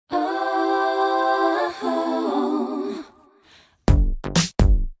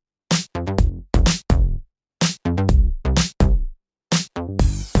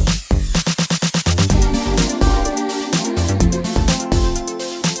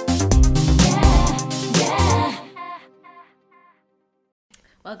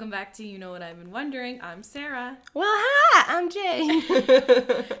Welcome back to You Know What I've Been Wondering. I'm Sarah. Well, hi, I'm Jane.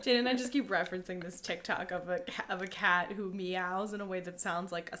 Jane and I just keep referencing this TikTok of a cat who meows in a way that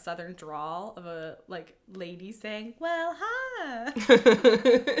sounds like a southern drawl of a lady saying, "Well, hi."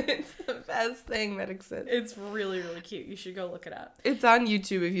 It's the best thing that exists. It's really, really cute. You should go look it up. It's on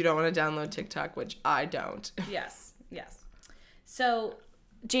YouTube if you don't want to download TikTok, which I don't. Yes. So,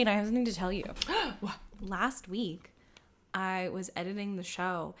 Jane, I have something to tell you. What? Last week, I was editing the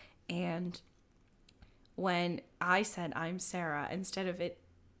show, and when I said I'm Sarah, instead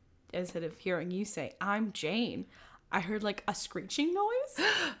of hearing you say I'm Jane, I heard like a screeching noise.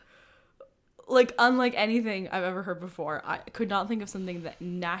 Like unlike anything I've ever heard before. I could not think of something that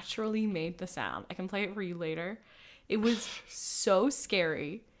naturally made the sound. I can play it for you later. It was so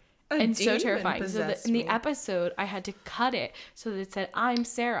scary. And so terrifying. So that in the episode, I had to cut it so that it said, I'm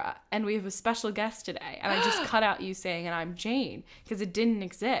Sarah, and we have a special guest today. And I just cut out you saying, and I'm Jane, because it didn't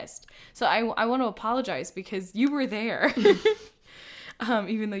exist. So I want to apologize because you were there,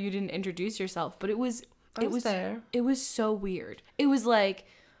 even though you didn't introduce yourself. But it was there. It was so weird. It was like,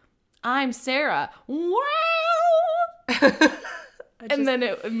 I'm Sarah. Wow. And then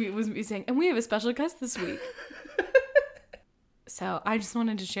it was me saying, and we have a special guest this week. So I just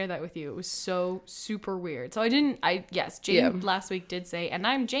wanted to share that with you. It was so super weird. So Jane last week did say, and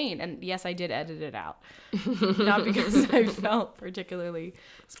I'm Jane. And yes, I did edit it out. Not because I felt particularly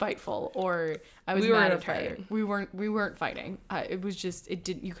spiteful or I was mad at her. We weren't fighting. It was just,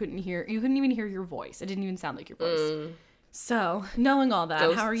 you couldn't even hear your voice. It didn't even sound like your voice. So knowing all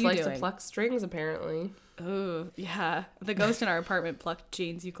that, how are you doing? Ghosts like to pluck strings, apparently. Oh, yeah. The ghost in our apartment plucked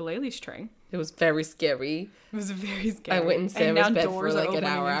Jane's ukulele string. It was very scary. It was very scary. I went in Sarah's bed for like an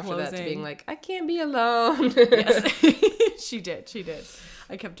hour after that to being like, I can't be alone. Yes, she did.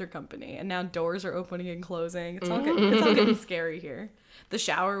 I kept her company. And now doors are opening and closing. It's all getting scary here. The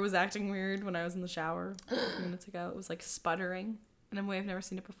shower was acting weird when I was in the shower a few minutes ago. It was like sputtering in a way I've never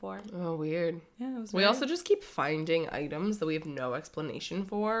seen it before. Oh, weird. Yeah, it was weird. We also just keep finding items that we have no explanation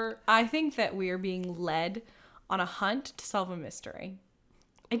for. I think that we are being led on a hunt to solve a mystery.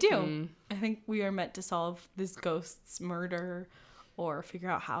 I do. I think we are meant to solve this ghost's murder or figure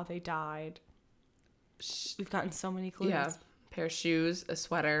out how they died. We've gotten so many clues. Yeah. A pair of shoes, a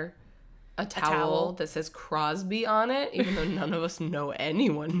sweater, a towel that says Crosby on it, even though none of us know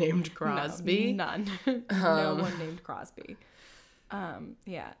anyone named Crosby. No, none. No one named Crosby.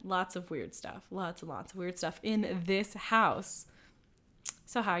 Yeah, lots of weird stuff. Lots and lots of weird stuff in this house.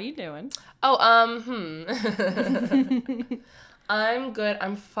 So how are you doing? I'm good.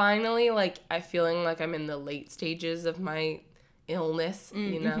 I'm finally, I'm feeling like I'm in the late stages of my illness,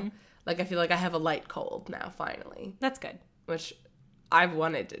 you know? Like, I feel like I have a light cold now, finally. That's good. Which I've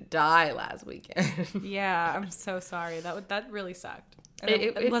wanted to die last weekend. Yeah, I'm so sorry. That really sucked.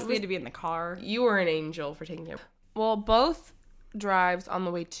 Plus, we had to be in the car. You were an angel for taking care of it. Well, both drives on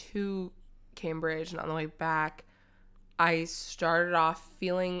the way to Cambridge and on the way back, I started off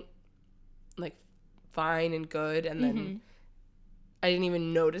feeling, like, fine and good, and then I didn't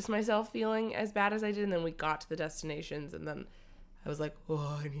even notice myself feeling as bad as I did, and then we got to the destinations, and then I was like,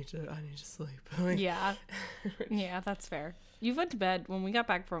 oh, I need to sleep. Yeah. Yeah, that's fair. You went to bed, when we got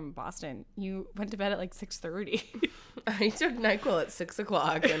back from Boston, you went to bed at like 6:30. I took NyQuil at 6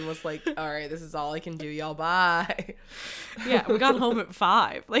 o'clock and was like, all right, this is all I can do, y'all, bye. Yeah, we got home at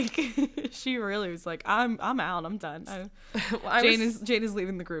 5. Like, she really was like, I'm out, I'm done. Jane is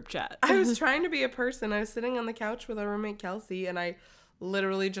leaving the group chat. I was trying to be a person. I was sitting on the couch with our roommate, Kelsey, and I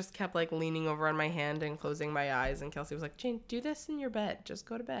literally just kept like leaning over on my hand and closing my eyes, and Kelsey was like, Jane, do this in your bed, just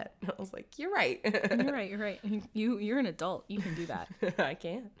go to bed. And I was like, you're right. You're right. You're an adult, you can do that. I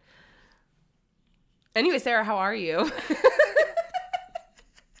can't. Anyway, Sarah, how are you?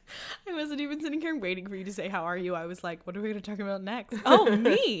 I wasn't even sitting here waiting for you to say how are you. I was like, what are we going to talk about next? Oh,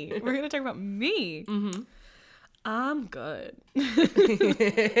 me. We're going to talk about me. I'm good.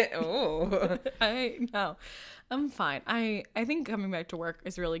 Oh. I'm fine. I think coming back to work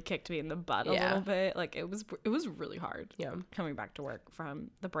has really kicked me in the butt a little bit. Like it was really hard. Yeah. Coming back to work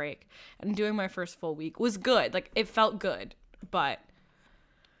from the break and doing my first full week was good. Like it felt good, but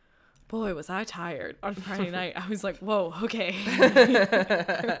boy, was I tired on Friday night. I was like, whoa,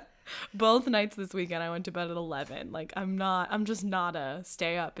 okay. Both nights this weekend I went to bed at 11. Like I'm just not a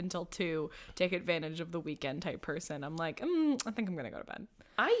stay up until 2, take advantage of the weekend type person. I'm like, I think I'm gonna go to bed.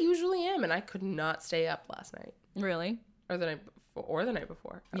 I usually am, and I could not stay up last night. Really? Or the night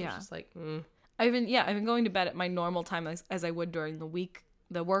before. I was just like, I've been going to bed at my normal time as I would during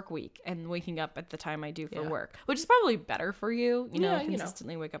the work week, and waking up at the time I do for work, which is probably better for you,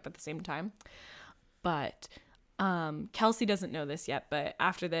 consistently wake up at the same time. But Kelsey doesn't know this yet, but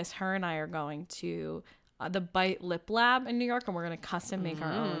after this, her and I are going to the Bite Lip Lab in New York, and we're going to custom make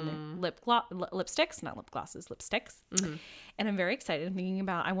our own lipsticks, not lip glosses, lipsticks. And I'm very excited. I'm thinking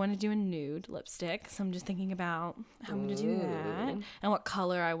about, I want to do a nude lipstick, so I'm just thinking about how I'm going to do that and what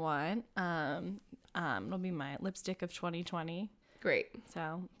color I want. It'll be my lipstick of 2020. Great.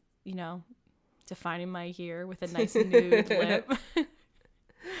 So, you know, defining my year with a nice nude lip.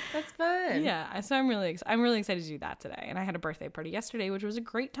 That's fun. Yeah, so I'm really excited to do that today. And I had a birthday party yesterday, which was a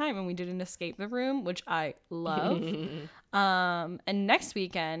great time, and we did an escape the room, which I love. And next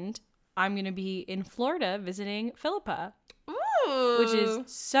weekend I'm gonna be in Florida visiting Philippa, which is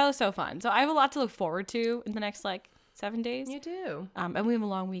so fun. So I have a lot to look forward to in the next 7 days. You do. And we have a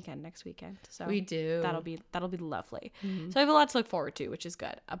long weekend next weekend. So we do. That'll be lovely. So I have a lot to look forward to, which is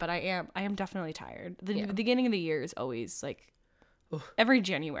good. But I am definitely tired. The beginning of the year is always every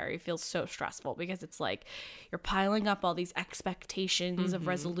January feels so stressful because it's you're piling up all these expectations of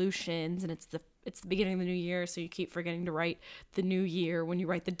resolutions, and it's the beginning of the new year, so you keep forgetting to write the new year when you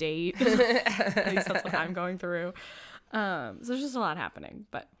write the date. At least that's what I'm going through. So there's just a lot happening,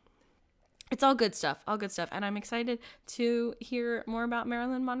 but it's all good stuff, and I'm excited to hear more about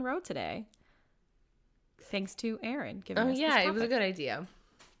Marilyn Monroe today. Thanks to Aaron giving us this topic. It was a good idea.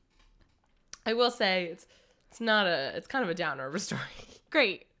 I will say it's kind of a downer of a story.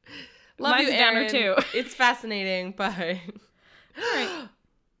 Great. Love Mine's you, a downer Aaron. too. It's fascinating, but All right.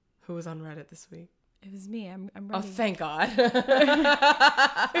 Who was on Reddit this week? It was me. I'm ready. Oh, thank God.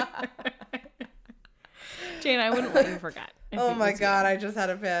 Jane, I wouldn't let you forget. Oh my God, I just had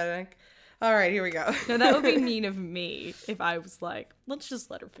a panic. All right, here we go. No, that would be mean of me if I was let's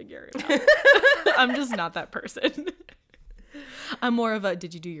just let her figure it out. I'm just not that person. I'm more of a,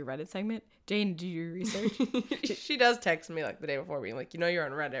 did you do your Reddit segment? Jane, did you do your research? She does text me the day before being you're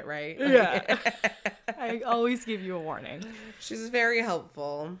on Reddit, right? Yeah. I always give you a warning. She's very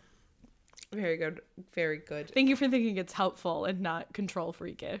helpful. Very good. Very good. Thank you for thinking it's helpful and not control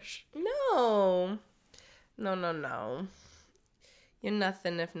freakish. No. You're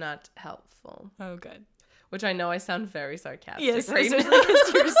nothing if not helpful. Oh, good. Which I know I sound very sarcastic. Yes, right especially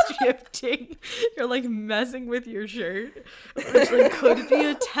because you're shifting. You're messing with your shirt, which could be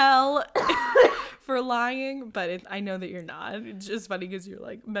a tell for lying, but I know that you're not. It's just funny because you're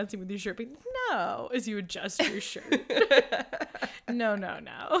messing with your shirt, but no, as you adjust your shirt. No.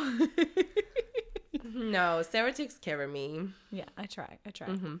 No, Sarah takes care of me. Yeah, I try.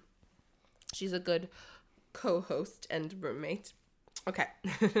 Mm-hmm. She's a good co-host and roommate. Okay.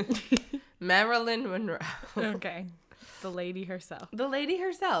 Marilyn Monroe. Okay. The lady herself.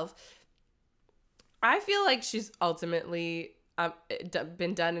 I feel like she's ultimately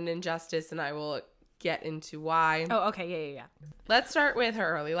been done an injustice, and I will get into why. Oh, okay. Yeah. Let's start with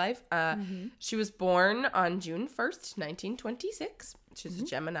her early life. She was born on June 1st, 1926. She's a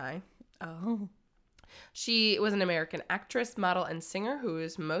Gemini. Oh. She was an American actress, model, and singer who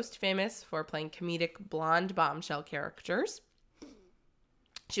is most famous for playing comedic blonde bombshell characters.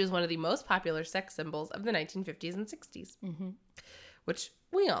 She was one of the most popular sex symbols of the 1950s and 60s, which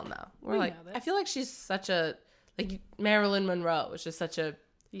we all know. We know I feel like she's such a, Marilyn Monroe was just such a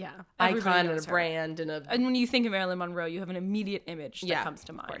icon and a brand. And when you think of Marilyn Monroe, you have an immediate image that comes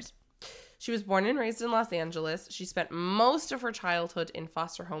to mind. Of course. She was born and raised in Los Angeles. She spent most of her childhood in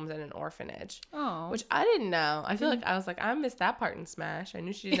foster homes and an orphanage. Oh. Which I didn't know. I feel I missed that part in Smash. I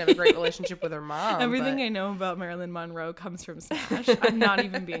knew she didn't have a great relationship with her mom. Everything I know about Marilyn Monroe comes from Smash. I'm not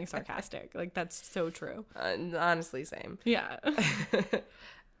even being sarcastic. That's so true. Honestly, same. Yeah.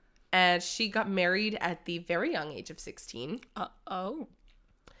 And she got married at the very young age of 16.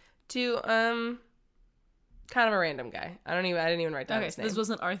 To kind of a random guy. I didn't even write down his name. This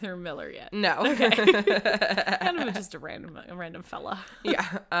wasn't Arthur Miller yet. No. Okay. Kind of just a random fella.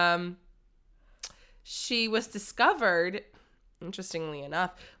 Yeah. She was discovered, interestingly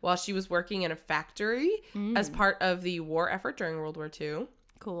enough, while she was working in a factory as part of the war effort during World War II.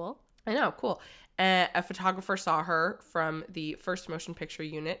 Cool. I know, cool. A photographer saw her from the First Motion Picture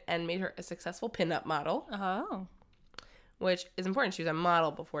Unit and made her a successful pinup model. Oh. Which is important. She was a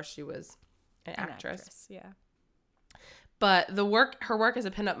model before she was an actress. Yeah. But her work as a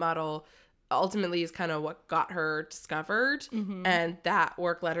pinup model ultimately is kind of what got her discovered. And that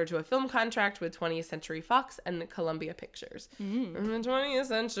work led her to a film contract with 20th Century Fox and Columbia Pictures. 20th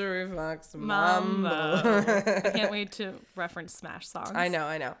Century Fox Mambo. I can't wait to reference Smash songs. I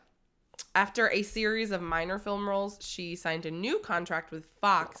know. After a series of minor film roles, she signed a new contract with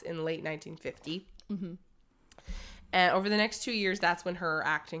Fox in late 1950. And over the next 2 years, that's when her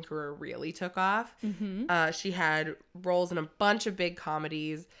acting career really took off. She had roles in a bunch of big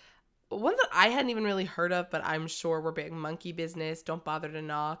comedies. ones that I hadn't even really heard of, but I'm sure were big. Monkey Business, Don't Bother to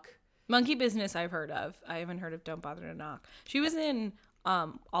Knock. Monkey Business I've heard of. I haven't heard of Don't Bother to Knock. She was in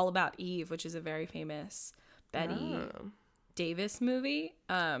All About Eve, which is a very famous Betty Davis movie.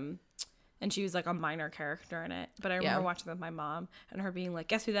 And she was like a minor character in it. But I remember watching it with my mom and her being like,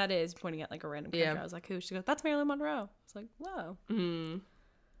 guess who that is? Pointing at like a random character. I was like, who? She goes, that's Marilyn Monroe. I was like, whoa. Mm.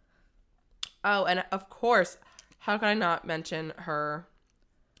 Oh, and of course, how could I not mention her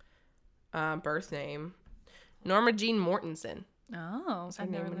birth name? Norma Jean Mortensen. Oh, I've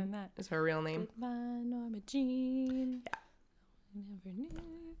never learned that. Is her real name. Goodbye, Norma Jean. Yeah. I never knew.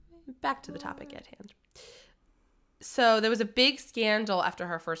 Back to the topic at hand. So there was a big scandal after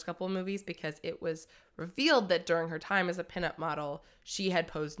her first couple of movies because it was revealed that during her time as a pinup model, she had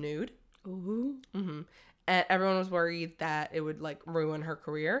posed nude. Ooh. Mm-hmm. And everyone was worried that it would like ruin her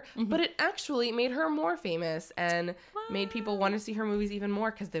career, but it actually made her more famous and made people want to see her movies even more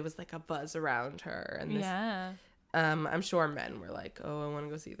because there was like a buzz around her. And this, I'm sure men were like, "Oh, I want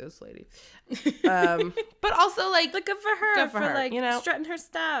to go see this lady," but also like good for her, for her, like, you know, strutting her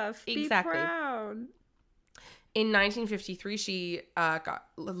stuff. Exactly. Be proud. In 1953, she got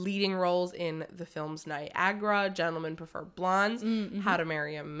leading roles in the films Niagara, Gentlemen Prefer Blondes, How to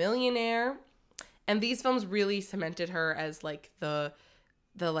Marry a Millionaire. And these films really cemented her as like the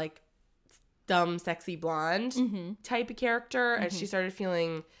like dumb, sexy blonde type of character. As she started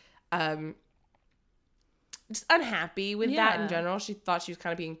feeling just unhappy with that in general. She thought she was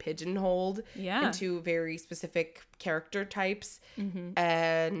kind of being pigeonholed into very specific character types.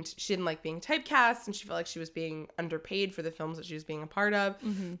 And she didn't like being typecast, and she felt like she was being underpaid for the films that she was being a part of.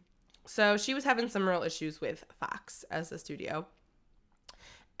 So she was having some real issues with Fox as a studio.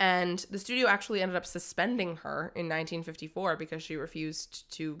 And the studio actually ended up suspending her in 1954 because she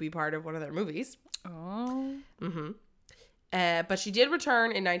refused to be part of one of their movies. Oh. But she did return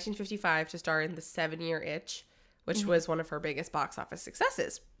in 1955 to star in The 7-Year Itch, which was one of her biggest box office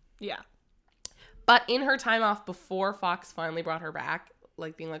successes. Yeah. But in her time off before Fox finally brought her back,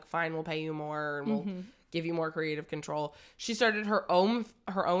 like being like, fine, we'll pay you more and we'll give you more creative control, she started her own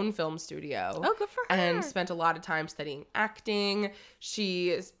film studio. Oh, good for her. And spent a lot of time studying acting.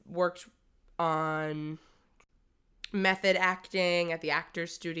 She worked on method acting at the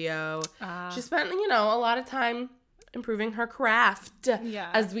Actors Studio. She spent, a lot of time improving her craft,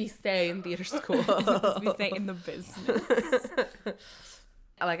 as we say in theater school. As we say in the business.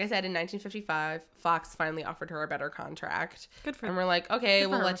 Like I said, in 1955, Fox finally offered her a better contract. Good for her. And we're like, okay,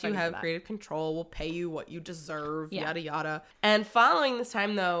 we'll let you have creative control. We'll pay you what you deserve, yada, yada. And following this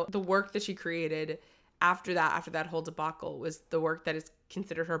time, though, the work that she created after that whole debacle was the work that is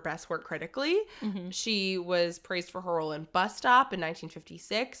considered her best work critically. She was praised for her role in Bus Stop in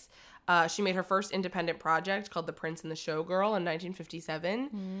 1956. She made her first independent project called The Prince and the Showgirl in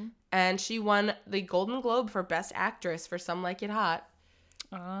 1957. And she won the Golden Globe for Best Actress for Some Like It Hot.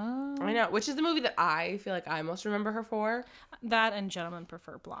 Oh. I know, which is the movie that I feel like I most remember her for. That and Gentlemen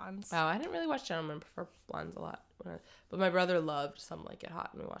Prefer Blondes. Oh, I didn't really watch Gentlemen Prefer Blondes a lot. But my brother loved Some Like It Hot,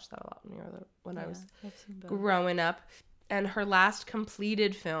 and we watched that a lot when I was growing up. And her last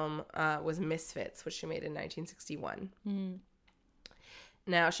completed film was Misfits, which she made in 1961.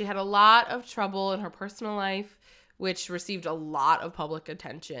 Now, she had a lot of trouble in her personal life, which received a lot of public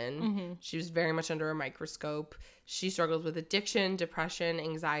attention. She was very much under a microscope. She struggled with addiction, depression,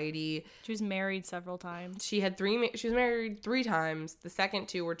 anxiety. She was married several times. She was married 3 times. The second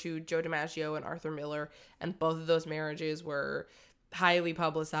 2 were to Joe DiMaggio and Arthur Miller, and both of those marriages were highly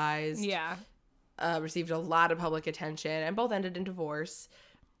publicized. Yeah. Received a lot of public attention, and both ended in divorce,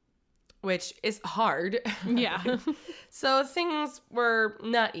 which is hard. Yeah. So things were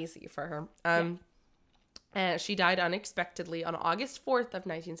not easy for her. And she died unexpectedly on August 4th of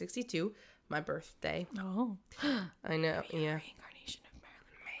 1962, my birthday. Oh. I know, yeah. Reincarnation of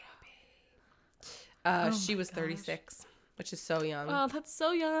Marilyn Monroe. She was 36, which is so young. Oh, that's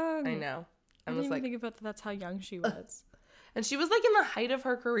so young. I know. I didn't even think about that. That's how young she was. And she was like in the height of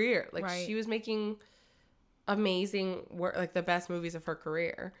her career. Like right. She was making amazing work, like the best movies of her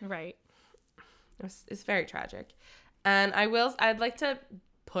career. Right. It's very tragic. And I'd like to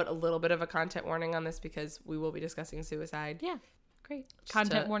put a little bit of a content warning on this because we will be discussing suicide. Yeah, great.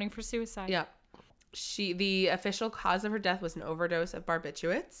 Content warning for suicide. Yeah. The official cause of her death was an overdose of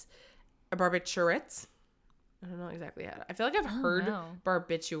barbiturates. I don't know exactly how. I feel like I've heard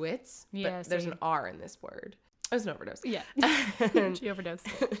barbiturates, but there's an R in this word. It was an overdose. Yeah. She overdosed.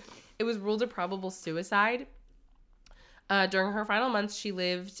 It was ruled a probable suicide. During her final months, she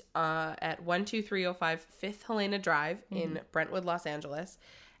lived at 12305 5th Helena Drive in Brentwood, Los Angeles.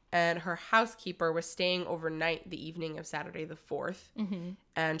 and her housekeeper was staying overnight the evening of Saturday the 4th.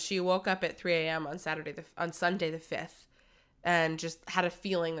 And she woke up at 3 a.m. on Sunday the 5th and just had a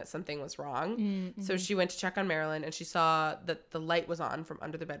feeling that something was wrong. So she went to check on Marilyn, and she saw that the light was on from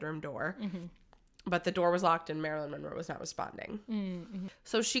under the bedroom door. But the door was locked and Marilyn Monroe was not responding.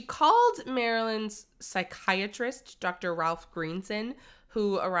 So she called Marilyn's psychiatrist, Dr. Ralph Greenson,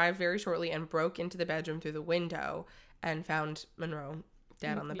 who arrived very shortly and broke into the bedroom through the window and found Monroe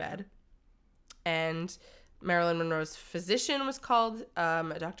dead on the bed. And Marilyn Monroe's physician was called,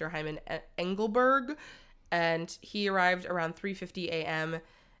 Dr. Hyman Engelberg, and he arrived around 3:50 a.m.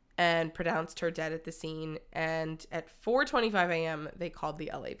 and pronounced her dead at the scene. And at 4:25 a.m., they called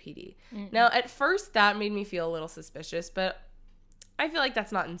the LAPD. Now, at first, that made me feel a little suspicious, but I feel like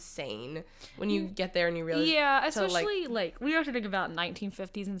that's not insane when you get there and you realize. Yeah, especially like we have to think about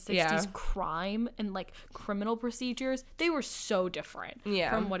 1950s and 60s crime and like criminal procedures. They were so different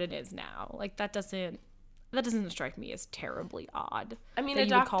from what it is now. Like that doesn't strike me as terribly odd. I mean, a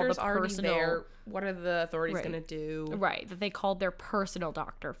doctor's already there. What are the authorities going to do? Right, that they called their personal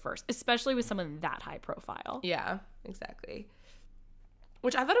doctor first, especially with someone that high profile. Yeah, exactly.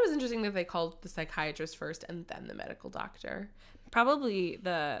 Which I thought it was interesting that they called the psychiatrist first and then the medical doctor. Probably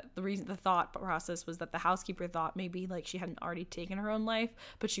the thought process was that the housekeeper thought maybe like she hadn't already taken her own life,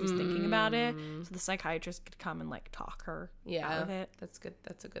 but she was thinking about it, so the psychiatrist could come and like talk her out of it. That's good.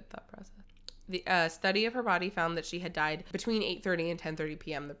 That's a good thought process. The study of her body found that she had died between 8:30 and 10:30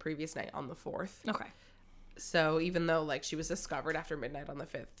 p.m. the previous night on the 4th. Okay. So even though like she was discovered after midnight on the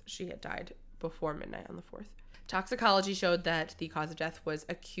 5th, she had died before midnight on the 4th. Toxicology showed that the cause of death was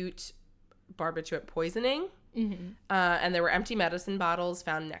acute barbiturate poisoning. And there were empty medicine bottles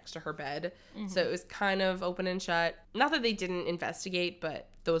found next to her bed. So it was kind of open and shut. Not that they didn't investigate, but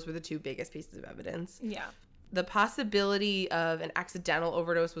those were the two biggest pieces of evidence. Yeah. The possibility of an accidental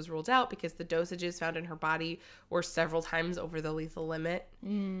overdose was ruled out because the dosages found in her body were several times over the lethal limit.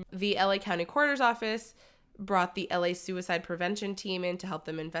 The LA County Coroner's Office brought the LA Suicide Prevention Team in to help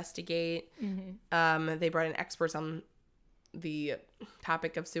them investigate. They brought in experts on the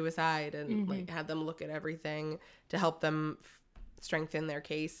topic of suicide and like had them look at everything to help them strengthen their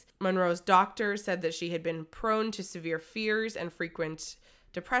case. Monroe's doctor said that she had been prone to severe fears and frequent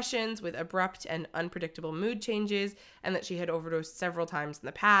depressions with abrupt and unpredictable mood changes, and that she had overdosed several times in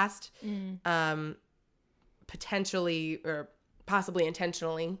the past, potentially or possibly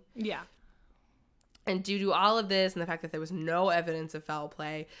intentionally. Yeah. And due to all of this and the fact that there was no evidence of foul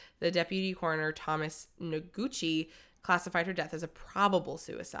play, the deputy coroner, Thomas Noguchi, classified her death as a probable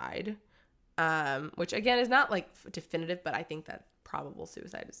suicide, which again is not like definitive, but I think that probable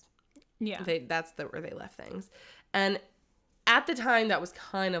suicide is, that's where they left things. And at the time, that was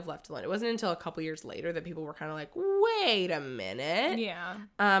kind of left alone. It wasn't until a couple years later that people were kind of like, wait a minute. Yeah.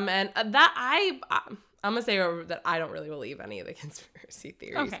 And that I'm going to say that I don't really believe any of the conspiracy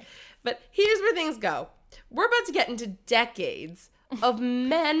theories. Okay. But here's where things go. We're about to get into decades of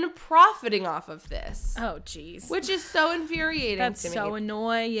men profiting off of this. Oh, geez. Which is so infuriating to me. That's so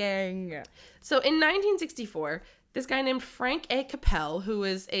annoying. So in 1964, this guy named Frank A. Capel, who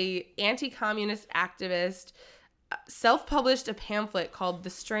was a anti-communist activist, self-published a pamphlet called The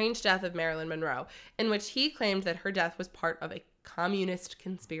Strange Death of Marilyn Monroe, in which he claimed that her death was part of a communist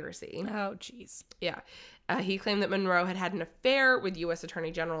conspiracy. Oh, jeez. Yeah. He claimed that Monroe had had an affair with U.S.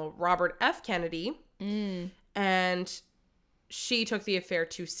 Attorney General Robert F. Kennedy, and she took the affair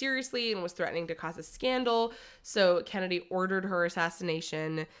too seriously and was threatening to cause a scandal, so Kennedy ordered her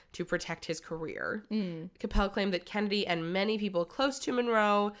assassination to protect his career. Capel claimed that Kennedy and many people close to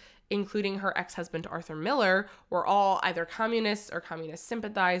Monroe, including her ex-husband Arthur Miller, were all either communists or communist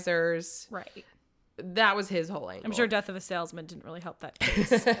sympathizers. Right. That was his whole angle. I'm sure Death of a Salesman didn't really help that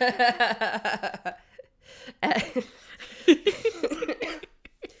case.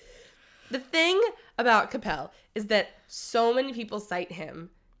 The thing about Capel is that so many people cite him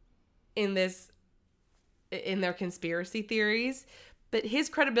in their conspiracy theories, but his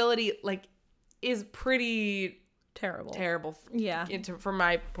credibility is pretty terrible. Yeah. From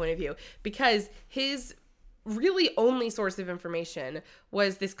my point of view, because his really only source of information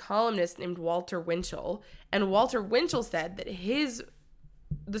was this columnist named Walter Winchell, and Walter Winchell said that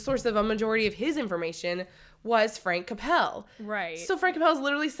the source of a majority of his information was Frank Capel. Right. So Frank Capel is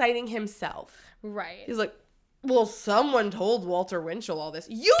literally citing himself. Right. He's like, well, someone told Walter Winchell all this.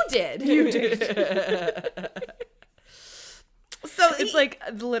 You did. So it's like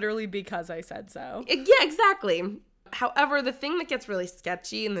literally because I said so. Yeah, exactly. However, the thing that gets really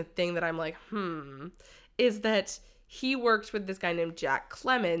sketchy and the thing that I'm like, is that he worked with this guy named Jack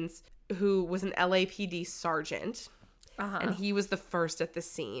Clemens, who was an LAPD sergeant. and he was the first at the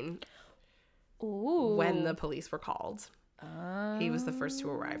scene Ooh. when the police were called. He was the first to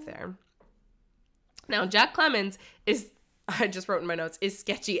arrive there. Now, Jack Clemens is, I just wrote in my notes, is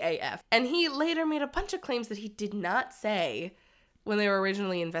sketchy AF. And he later made a bunch of claims that he did not say when they were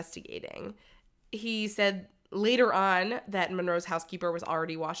originally investigating. He said later on that Monroe's housekeeper was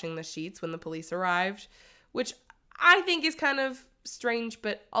already washing the sheets when the police arrived, which I think is kind of strange,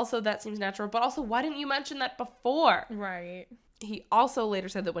 but also that seems natural. But also, why didn't you mention that before? Right. He also later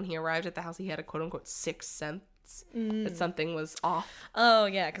said that when he arrived at the house, he had a quote-unquote sixth sense, that something was off. Oh,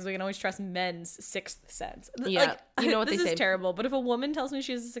 yeah, because we can always trust men's sixth sense. Yeah, like, you know what they this say. is terrible, but if a woman tells me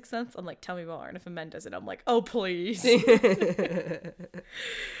she has a sixth sense, I'm like, tell me more. And if a man does it, I'm like, oh, please.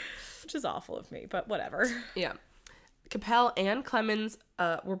 Which is awful of me, but whatever. Yeah. Capel and Clemens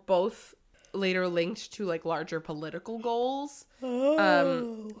were both later linked to like larger political goals.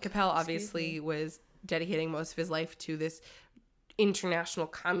 Capel obviously was dedicating most of his life to this international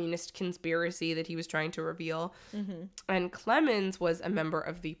communist conspiracy that he was trying to reveal. And Clemens was a member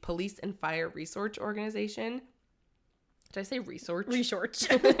of the Police and Fire Research Organization. Did I say research? Research.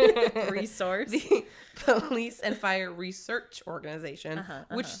 Resource. The Police and Fire Research Organization,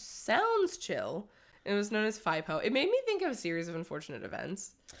 which sounds chill. It was known as FIPO. It made me think of a series of unfortunate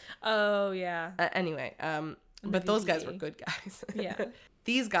events. Oh, yeah. Anyway, but those guys were good guys. Yeah.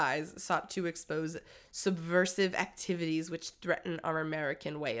 These guys sought to expose subversive activities which threaten our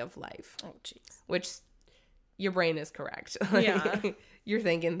American way of life. Oh, jeez. Which, your brain is correct. Yeah. You're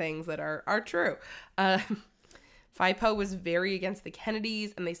thinking things that are true. FIPO was very against the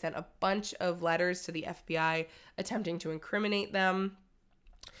Kennedys, and they sent a bunch of letters to the FBI attempting to incriminate them.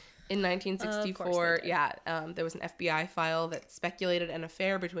 In 1964, there was an FBI file that speculated an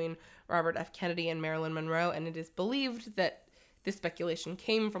affair between Robert F. Kennedy and Marilyn Monroe, and it is believed that this speculation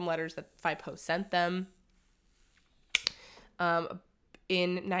came from letters that FIPO sent them.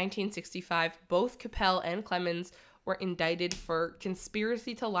 In 1965, both Capel and Clemens were indicted for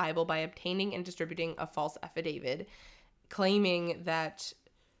conspiracy to libel by obtaining and distributing a false affidavit, claiming that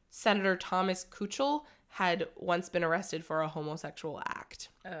Senator Thomas Kuchel had once been arrested for a homosexual act.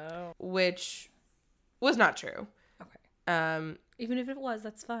 Oh. Which was not true. Okay. Even if it was,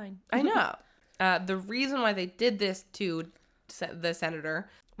 that's fine. I know. The reason why they did this to the senator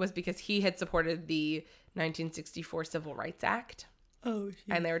was because he had supported the 1964 Civil Rights Act. Oh, shit.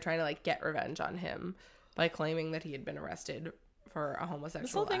 And they were trying to like get revenge on him by claiming that he had been arrested for a homosexual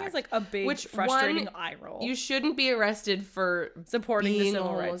This whole thing act. is like a big, frustrating eye roll. You shouldn't be arrested for supporting being the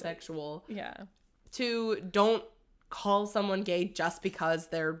civil rights. homosexual. Yeah. 2, don't call someone gay just because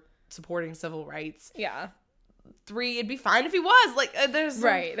they're supporting civil rights. Yeah. 3, it'd be fine if he was. Like, there's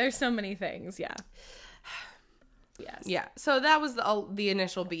right. There's so many things. Yeah. Yes. Yeah. So that was the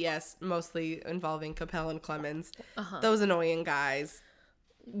initial BS, mostly involving Capel and Clemens. Those annoying guys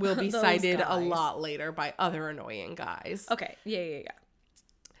will be cited a lot later by other annoying guys. Okay. Yeah.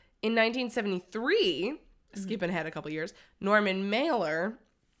 In 1973, skipping ahead a couple years, Norman Mailer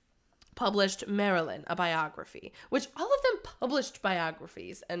published Marilyn, a biography, which all of them published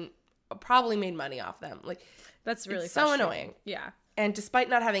biographies and probably made money off them. Like, that's really so annoying. Yeah. And despite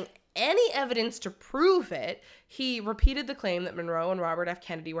not having any evidence to prove it, he repeated the claim that Monroe and Robert F.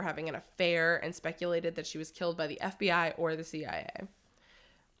 Kennedy were having an affair and speculated that she was killed by the FBI or the CIA.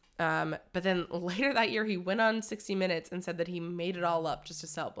 But then later that year, he went on 60 Minutes and said that he made it all up just to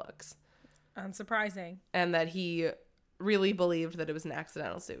sell books. Unsurprising. And that he really believed that it was an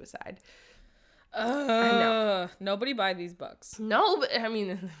accidental suicide. I know. Nobody buy these books. No, but I mean,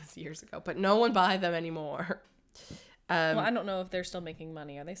 it was years ago, but no one buy them anymore. Well, I don't know if they're still making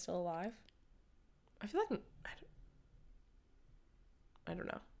money. Are they still alive? I feel like I don't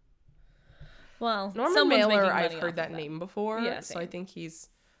know. Well, Norman Mailer, I've heard that name before. Yeah, so I think he's.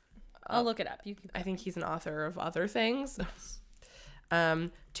 I'll look it up. I think he's an author of other things. 2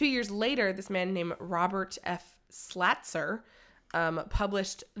 years later, this man named Robert F. Slatzer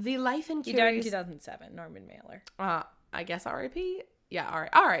published The Life and He died in Curious. 2007. Norman Mailer. I guess R.I.P. Yeah,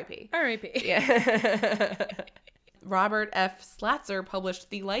 R.I.P. R.I.P. Yeah. Robert F. Slatzer published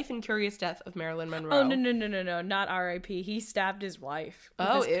The Life and Curious Death of Marilyn Monroe. Oh, no, not R.I.P. He stabbed his wife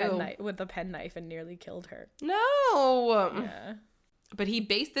with a penknife and nearly killed her. No! Yeah. But he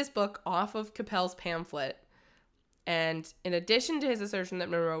based this book off of Capel's pamphlet. And in addition to his assertion that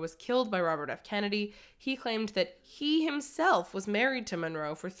Monroe was killed by Robert F. Kennedy, he claimed that he himself was married to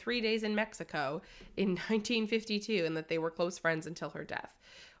Monroe for 3 days in Mexico in 1952 and that they were close friends until her death.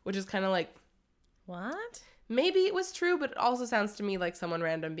 Which is kind of like... What? maybe it was true, but it also sounds to me like someone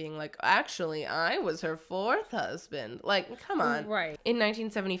random being like, actually, I was her fourth husband. Like, come on. Right. In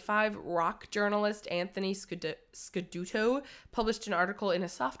 1975, rock journalist Anthony Scaduto published an article in a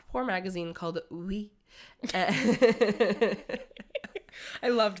softcore magazine called Oui. I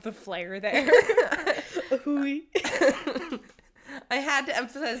loved the flair there. Oui. I had to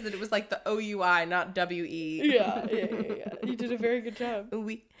emphasize that it was like the OUI, not WE. Yeah. You did a very good job.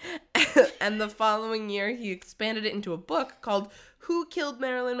 Oui. And the following year, he expanded it into a book called Who Killed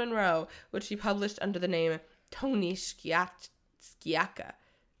Marilyn Monroe, which he published under the name Tony Sciacca. Sciacca.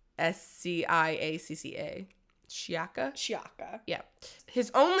 Sciacca. Yeah.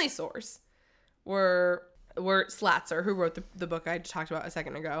 His only source were Slatzer, who wrote the book I talked about a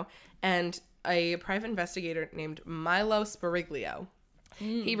second ago, and a private investigator named Milo Spiriglio.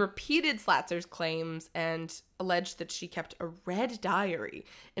 He repeated Slatzer's claims and alleged that she kept a red diary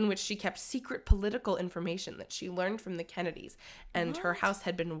in which she kept secret political information that she learned from the Kennedys, and her house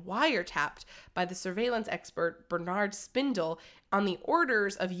had been wiretapped by the surveillance expert Bernard Spindle on the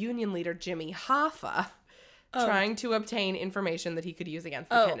orders of Union leader Jimmy Hoffa, trying to obtain information that he could use against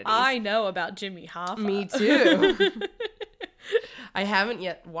the Kennedys. I know about Jimmy Hoffa. Me too. I haven't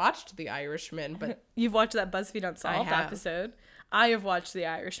yet watched The Irishman, but You've watched that BuzzFeed Unsolved have. episode. I have watched The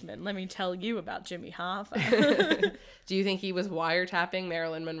Irishman. Let me tell you about Jimmy Hoffa. do you think he was wiretapping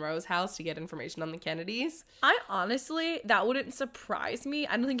Marilyn Monroe's house to get information on the Kennedys? I honestly, that wouldn't surprise me.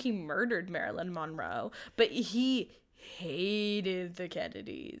 I don't think he murdered Marilyn Monroe, but he hated the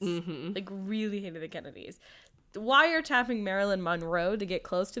Kennedys. Like, really hated the Kennedys. Wiretapping Marilyn Monroe to get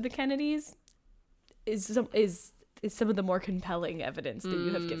close to the Kennedys is some of the more compelling evidence that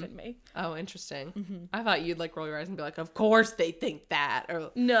you have given me. Oh, interesting. I thought you'd like roll your eyes and be like, of course they think that. Or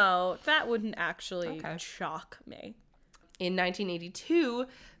No, that wouldn't actually shock me. in 1982,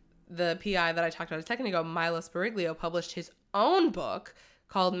 the PI that I talked about a second ago, Milo Spiriglio, published his own book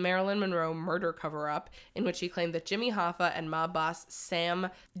called Marilyn Monroe Murder Cover-Up, in which he claimed that Jimmy Hoffa and mob boss Sam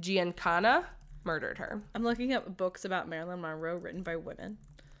Giancana murdered her. I'm looking up books about Marilyn Monroe written by women.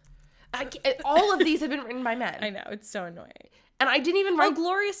 All of these have been written by men. I know, it's so annoying. And I didn't even write...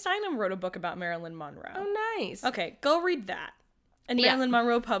 Gloria Steinem wrote a book about Marilyn Monroe. Oh, nice. Okay, go read that. And Yeah. Marilyn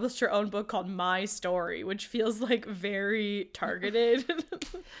Monroe published her own book called My Story, which feels like very targeted.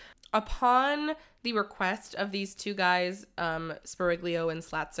 Upon the request of these two guys, Spiriglio and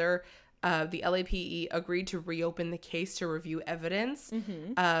Slatzer, the LAPD agreed to reopen the case to review evidence,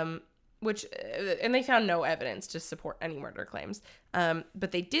 and they found no evidence to support any murder claims.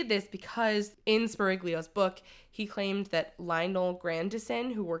 But they did this because in Spiriglio's book, he claimed that Lionel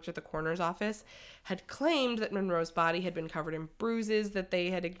Grandison, who worked at the coroner's office, had claimed that Monroe's body had been covered in bruises that they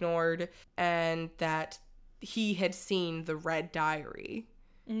had ignored, and that he had seen the red diary,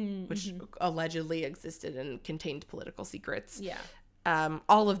 which allegedly existed and contained political secrets. Yeah.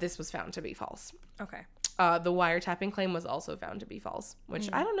 All of this was found to be false. Okay. The wiretapping claim was also found to be false, which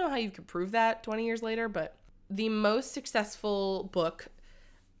I don't know how you could prove that 20 years later, but the most successful book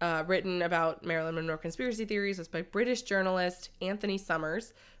written about Marilyn Monroe conspiracy theories was by British journalist Anthony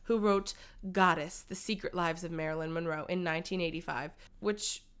Summers, who wrote Goddess, The Secret Lives of Marilyn Monroe in 1985,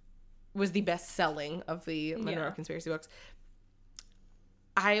 which was the best-selling of the Monroe conspiracy books.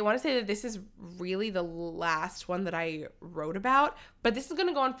 I want to say that this is really the last one that I wrote about, but this is going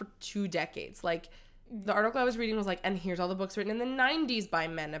to go on for 2 decades. Like, the article I was reading was like, and here's all the books written in the 90s by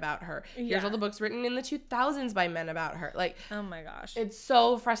men about her. Here's all the books written in the 2000s by men about her. Like, oh my gosh. It's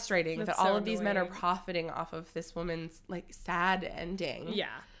so frustrating that all so of these men are annoying. profiting off of this woman's, like, sad ending. Yeah.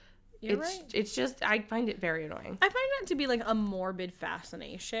 You're right. It's just, I find it very annoying. I find that to be like a morbid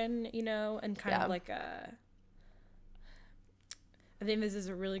fascination, you know, and kind of like I think this is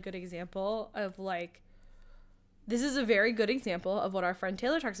a really good example of like, this is a very good example of what our friend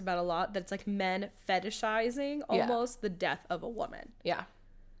Taylor talks about a lot, that's like men fetishizing almost the death of a woman. Yeah.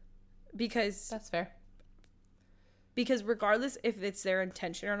 Because That's fair. Because regardless if it's their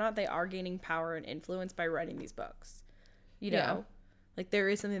intention or not, they are gaining power and influence by writing these books. You know? Yeah. Like, there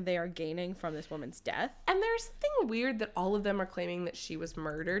is something they are gaining from this woman's death. And there's something weird that all of them are claiming that she was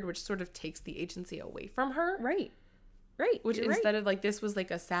murdered, which sort of takes the agency away from her. Right. Which You're instead right. of like, this was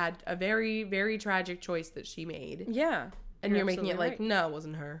like a very, very tragic choice that she made. Yeah. And you're making it absolutely like, right. no, it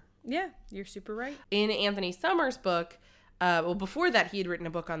wasn't her. Yeah, you're super right. In Anthony Summers' book, well, before that, he had written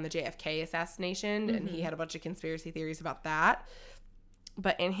a book on the JFK assassination, and he had a bunch of conspiracy theories about that.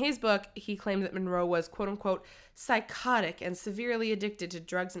 But in his book, he claimed that Monroe was, quote unquote, psychotic and severely addicted to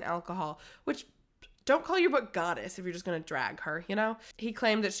drugs and alcohol, which, don't call your book Goddess if you're just going to drag her, you know? He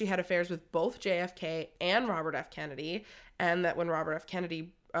claimed that she had affairs with both JFK and Robert F. Kennedy, and that when Robert F.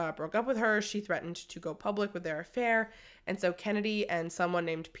 Kennedy broke up with her, she threatened to go public with their affair. And so Kennedy and someone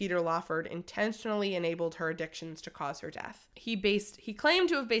named Peter Lawford intentionally enabled her addictions to cause her death. He claimed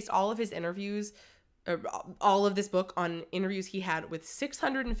to have based all of his interviews, all of this book, on interviews he had with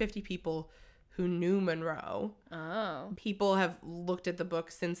 650 people who knew Monroe. Oh. People have looked at the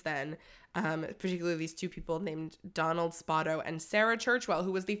book since then, particularly these two people named Donald Spoto and Sarah Churchwell,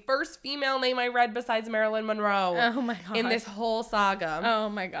 who was the first female name I read besides Marilyn Monroe. Oh my God. In this whole saga. Oh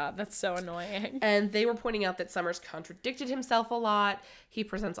my God, that's so annoying. And they were pointing out that Summers contradicted himself a lot. He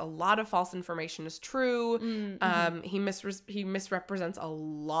presents a lot of false information as true. Mm-hmm. He misrepresents a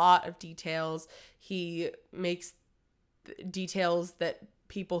lot of details. He makes details that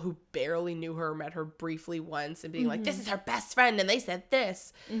people who barely knew her met her briefly once and being like, this is her best friend and they said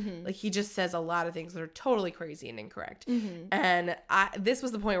this. Like, he just says a lot of things that are totally crazy and incorrect. And this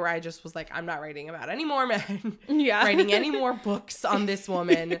was the point where I just was like, I'm not writing about any more men. Writing any more books on this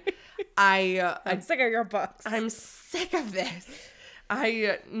woman. I'm sick of your books. I'm sick of this.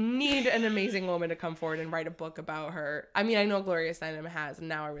 I need an amazing woman to come forward and write a book about her. I mean, I know Gloria Steinem has, and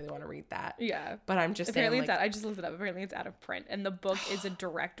now I really want to read that. Yeah. But I'm just apparently saying, it's out. I just looked it up. Apparently it's out of print. And the book is a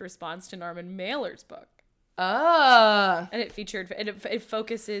direct response to Norman Mailer's book. And it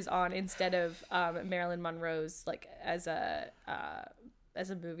focuses on, instead of Marilyn Monroe's, like, as a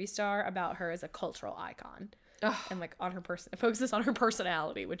movie star, about her as a cultural icon. And, like, on her it focuses on her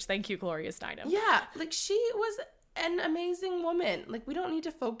personality, which, thank you, Gloria Steinem. Yeah. Like, she was an amazing woman. Like, we don't need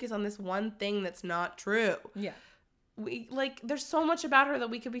to focus on this one thing that's not true. Yeah. There's so much about her that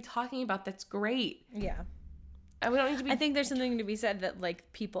we could be talking about that's great. Yeah. And we don't need to be... I think there's something to be said that, like,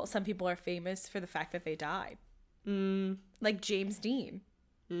 some people are famous for the fact that they died. Like James Dean.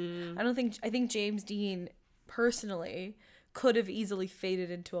 I think James Dean, personally, could have easily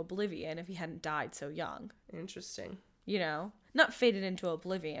faded into oblivion if he hadn't died so young. Interesting. You know? Not faded into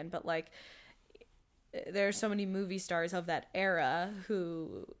oblivion, but, like, there are so many movie stars of that era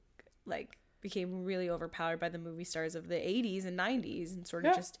who, like, became really overpowered by the movie stars of the 80s and 90s and sort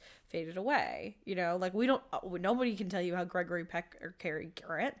of just faded away. You know, like, nobody can tell you how Gregory Peck or Cary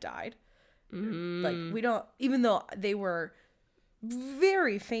Grant died. Like, we don't, even though they were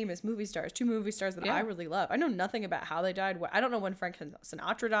very famous movie stars, two movie stars that I really love. I know nothing about how they died. I don't know when Frank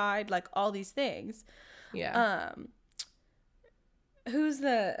Sinatra died, like, all these things. Yeah. Who's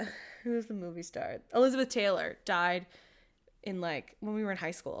the movie star? Elizabeth Taylor died in, like, when we were in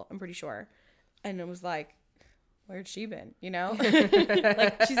high school, I'm pretty sure. And it was like, where'd she been? You know?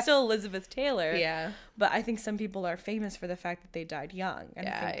 Like, she's still Elizabeth Taylor. Yeah. But I think some people are famous for the fact that they died young. And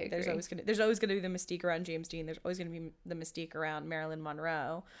yeah, I think there's always gonna be the mystique around James Dean. There's always gonna be the mystique around Marilyn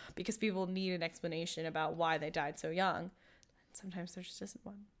Monroe, because people need an explanation about why they died so young. Sometimes there just isn't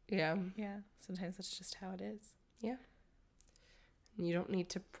one. Yeah. Yeah. Sometimes that's just how it is. Yeah. You don't need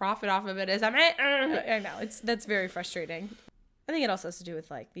to profit off of it as I know. That's very frustrating. I think it also has to do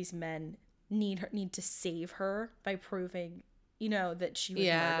with, like, these men need to save her by proving, you know, that she was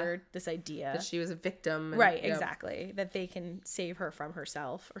murdered. This idea that she was a victim. Right, exactly. That they can save her from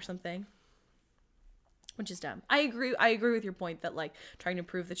herself or something. Which is dumb. I agree with your point that, like, trying to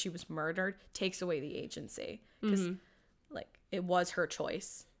prove that she was murdered takes away the agency. Because, like, it was her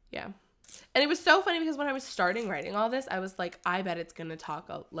choice. Yeah. And it was so funny because when I was starting writing all this, I was like, I bet it's going to talk,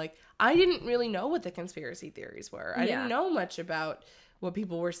 like, I didn't really know what the conspiracy theories were. I didn't know much about what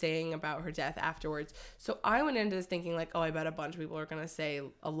people were saying about her death afterwards. So I went into this thinking, like, oh, I bet a bunch of people are going to say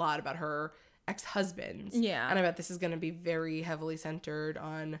a lot about her ex-husbands. Yeah. And I bet this is going to be very heavily centered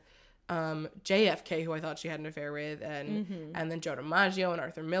on JFK, who I thought she had an affair with, and then Joe DiMaggio and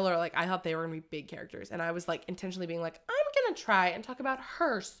Arthur Miller. Like, I thought they were going to be big characters. And I was, like, intentionally being like, I'm going to try and talk about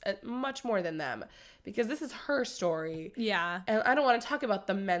her much more than them, because this is her story. Yeah. And I don't want to talk about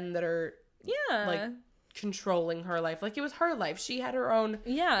the men that are, yeah, like, controlling her life. Like, it was her life. She had her own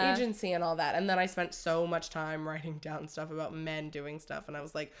agency and all that. And then I spent so much time writing down stuff about men doing stuff, and I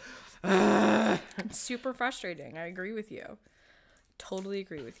was like, ugh. It's super frustrating. I agree with you. Totally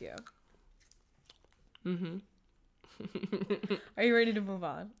agree with you. Are you ready to move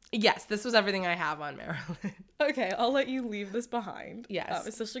on? Yes, this was everything I have on Marilyn. Okay, I'll let you leave this behind. Yes.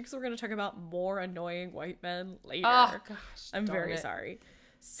 Especially because we're going to talk about more annoying white men later. Oh, gosh. I'm very sorry.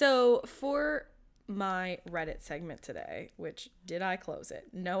 So, for my Reddit segment today, which, did I close it?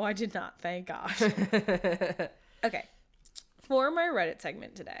 No, I did not. Thank God. Okay. For my Reddit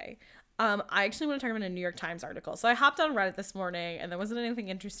segment today, I actually want to talk about a New York Times article. So I hopped on Reddit this morning and there wasn't anything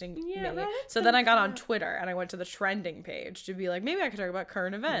interesting to me. So then I got on Twitter and I went to the trending page to be like, maybe I could talk about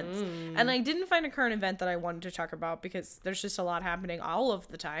current events. And I didn't find a current event that I wanted to talk about because there's just a lot happening all of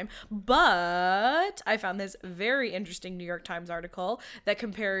the time. But I found this very interesting New York Times article that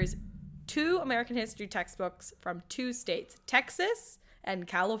compares 2 American history textbooks from 2 states, Texas and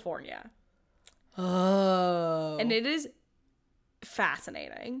California. Oh. And it is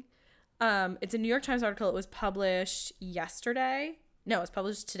fascinating. It's a New York Times article. It was published yesterday. No, it was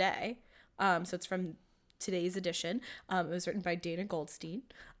published today. So it's from today's edition. It was written by Dana Goldstein.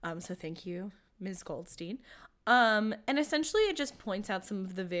 So thank you, Ms. Goldstein. And essentially it just points out some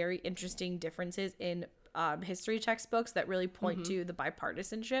of the very interesting differences in history textbooks that really point to the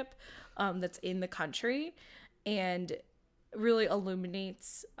bipartisanship that's in the country, and really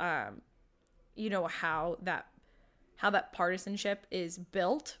illuminates how that partisanship is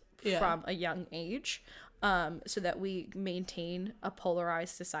built from a young age, so that we maintain a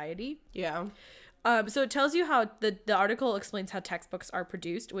polarized society. Yeah. So it tells you how the article explains how textbooks are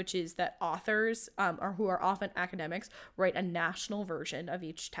produced, which is that authors, or who are often academics, write a national version of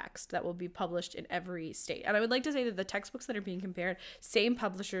each text that will be published in every state. And I would like to say that the textbooks that are being compared, same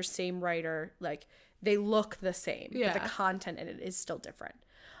publisher, same writer, like they look the same, but the content in it is still different.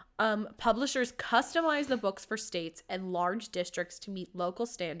 Publishers customize the books for states and large districts to meet local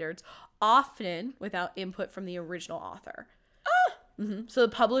standards, often without input from the original author. So the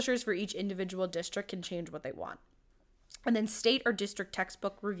publishers for each individual district can change what they want. And then state or district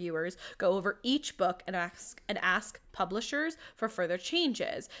textbook reviewers go over each book and ask publishers for further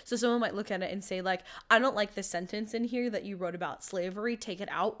changes. So someone might look at it and say, like, I don't like this sentence in here that you wrote about slavery, take it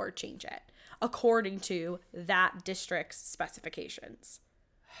out or change it according to that district's specifications.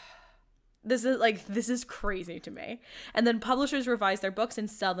 This is crazy to me. And then publishers revise their books and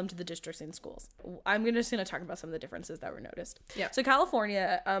sell them to the districts and schools. I'm just going to talk about some of the differences that were noticed. Yeah. So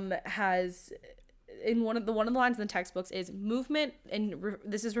California has, in one of the lines in the textbooks is movement, and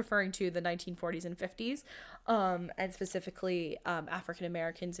this is referring to the 1940s and 50s, and specifically African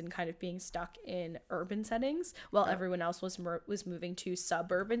Americans, and kind of being stuck in urban settings while everyone else was moving to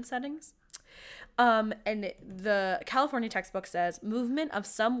suburban settings. And the California textbook says movement of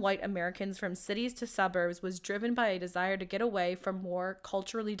some white Americans from cities to suburbs was driven by a desire to get away from more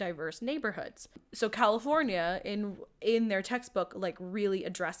culturally diverse neighborhoods. So California in their textbook like really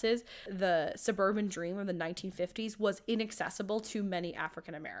addresses the suburban dream of the 1950s was inaccessible to many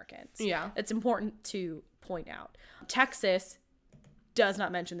African Americans. Yeah. It's important to point out. Texas does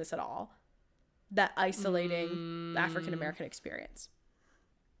not mention this at all. That isolating African American experience.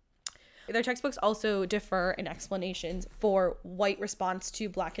 Their textbooks also differ in explanations for white response to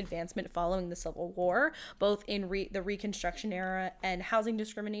Black advancement following the Civil War, both in the Reconstruction era and housing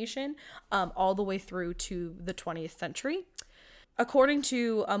discrimination, all the way through to the 20th century. According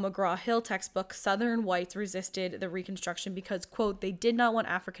to a McGraw-Hill textbook, Southern whites resisted the Reconstruction because, quote, they did not want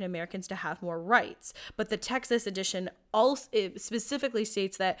African Americans to have more rights. But the Texas edition also specifically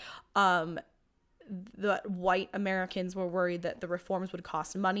states that the white Americans were worried that the reforms would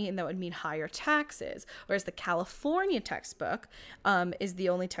cost money and that would mean higher taxes. Whereas the California textbook is the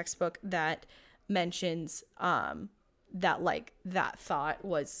only textbook that mentions that like that thought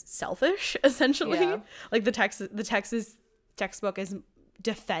was selfish, essentially. Yeah. Like the Texas textbook is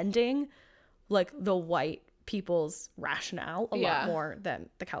defending like the white people's rationale a lot more than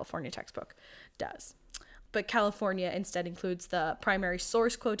the California textbook does. But California instead includes the primary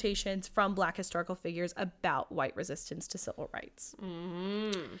source quotations from Black historical figures about white resistance to civil rights.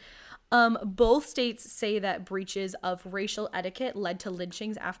 Both states say that breaches of racial etiquette led to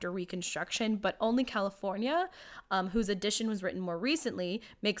lynchings after Reconstruction, but only California, whose edition was written more recently,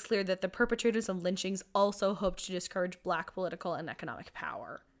 makes clear that the perpetrators of lynchings also hoped to discourage Black political and economic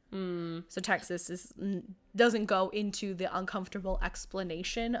power. So Texas doesn't go into the uncomfortable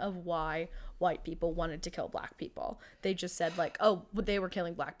explanation of why white people wanted to kill Black people. They just said like, oh, they were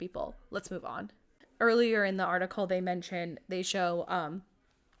killing Black people. Let's move on. Earlier in the article, they show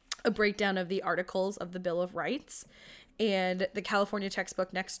a breakdown of the articles of the Bill of Rights, and the California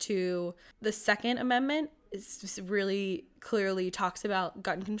textbook next to the Second Amendment really clearly talks about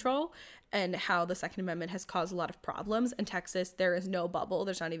gun control and how the Second Amendment has caused a lot of problems. In Texas, there is no bubble.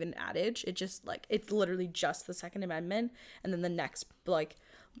 There's not even an adage. It's literally just the Second Amendment. And then the next, like,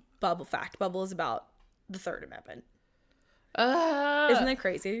 bubble is about the Third Amendment. Isn't that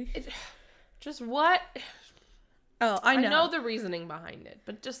crazy? Just what? Oh, I know. I know the reasoning behind it,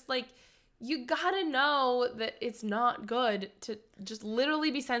 but just, like, you gotta know that it's not good to just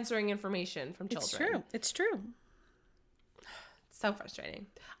literally be censoring information from children. It's true. So frustrating.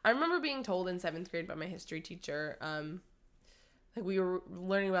 I remember being told in 7th grade by my history teacher, like we were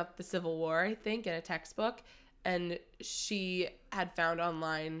learning about the Civil War, I think, in a textbook, and she had found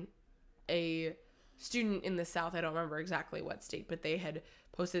online a student in the South, I don't remember exactly what state, but they had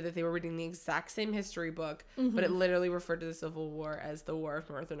posted that they were reading the exact same history book, but it literally referred to the Civil War as the War of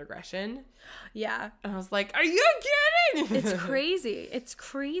Northern Aggression. Yeah. And I was like, are you kidding? It's crazy. It's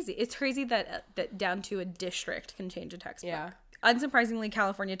crazy. It's crazy that down to a district can change a textbook. Yeah. Unsurprisingly,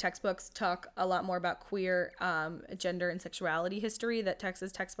 California textbooks talk a lot more about queer, gender, and sexuality history that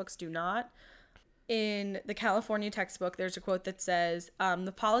Texas textbooks do not. In the California textbook, there's a quote that says,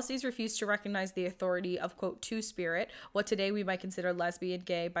 the policies refuse to recognize the authority of, quote, two-spirit, what today we might consider lesbian,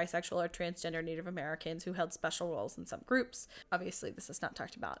 gay, bisexual, or transgender Native Americans who held special roles in some groups. Obviously, this is not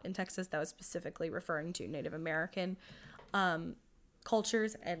talked about in Texas. That was specifically referring to Native American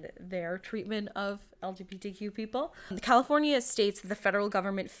cultures and their treatment of LGBTQ people. California states that the federal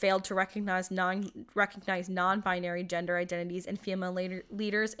government failed to recognize non-binary gender identities and female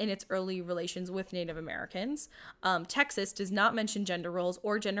leaders in its early relations with Native Americans. Texas does not mention gender roles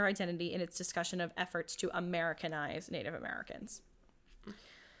or gender identity in its discussion of efforts to Americanize Native Americans.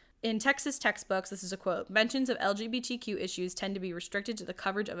 In Texas textbooks, this is a quote, mentions of LGBTQ issues tend to be restricted to the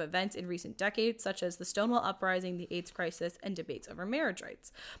coverage of events in recent decades, such as the Stonewall Uprising, the AIDS crisis, and debates over marriage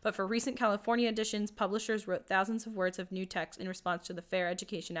rights. But for recent California editions, publishers wrote thousands of words of new text in response to the Fair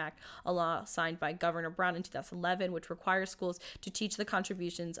Education Act, a law signed by Governor Brown in 2011, which requires schools to teach the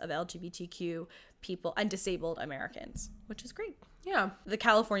contributions of LGBTQ people and disabled Americans, which is great. Yeah. The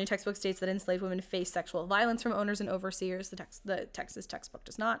California textbook states that enslaved women face sexual violence from owners and overseers. The Texas textbook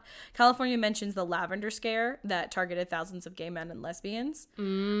does not. California mentions the Lavender Scare that targeted thousands of gay men and lesbians.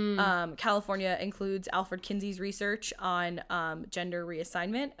 California includes Alfred Kinsey's research on gender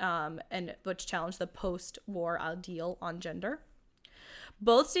reassignment, and which challenged the post-war ideal on gender.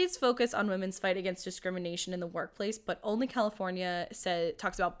 Both states focus on women's fight against discrimination in the workplace, but only California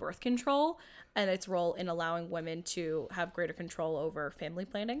talks about birth control and its role in allowing women to have greater control over family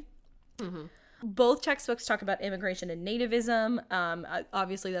planning. Mm-hmm. Both textbooks talk about immigration and nativism.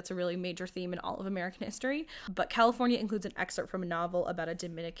 Obviously, that's a really major theme in all of American history. But California includes an excerpt from a novel about a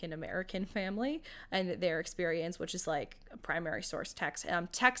Dominican-American family and their experience, which is like a primary source text.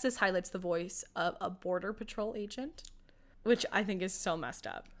 Texas highlights the voice of a Border Patrol agent, which I think is so messed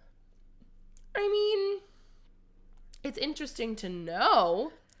up. I mean, it's interesting to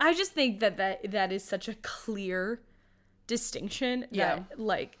know. I just think that is such a clear distinction that,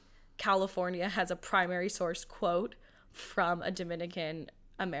 like, California has a primary source quote from a Dominican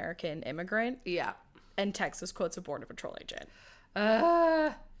American immigrant. Yeah. And Texas quotes a Border Patrol agent.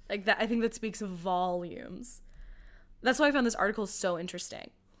 Like that, I think that speaks volumes. That's why I found this article so interesting.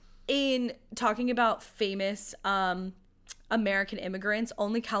 In talking about famous American immigrants,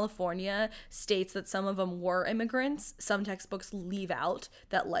 only California states that some of them were immigrants. Some textbooks leave out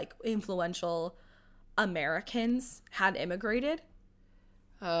that, like, influential Americans had immigrated.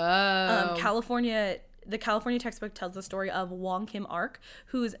 Oh. The California textbook tells the story of Wong Kim Ark,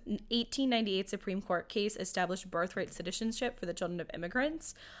 whose 1898 Supreme Court case established birthright citizenship for the children of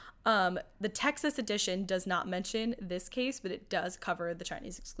immigrants. The Texas edition does not mention this case, but it does cover the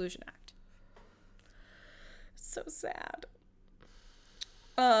Chinese Exclusion Act. So sad.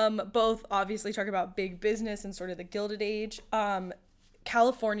 Both obviously talk about big business and sort of the Gilded Age.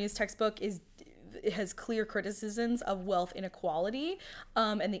 California's textbook has clear criticisms of wealth inequality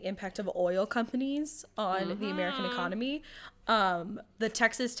and the impact of oil companies on the American economy. The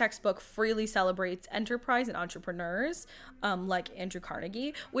Texas textbook freely celebrates enterprise and entrepreneurs like Andrew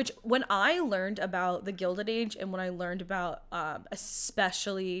Carnegie, which when I learned about the Gilded Age and when I learned about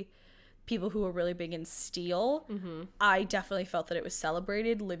especially people who were really big in steel, I definitely felt that it was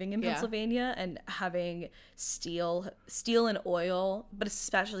celebrated living in Pennsylvania, and having steel and oil, but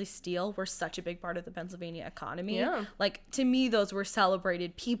especially steel, were such a big part of the Pennsylvania economy. Yeah. Like, to me, those were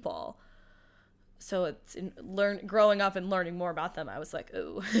celebrated people. So it's growing up and learning more about them, I was like,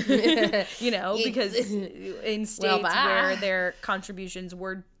 ooh, you know, because in states where their contributions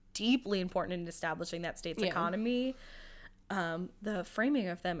were deeply important in establishing that state's economy, the framing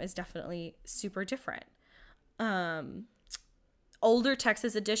of them is definitely super different. Older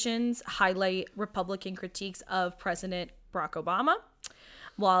Texas editions highlight Republican critiques of President Barack Obama,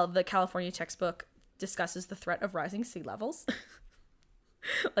 while the California textbook discusses the threat of rising sea levels.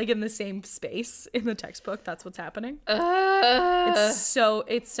 Like, in the same space in the textbook, that's what's happening. It's so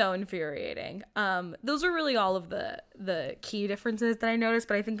infuriating. Those are really all of the key differences that I noticed,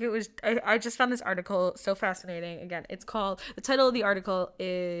 but I think I just found this article so fascinating. Again, the title of the article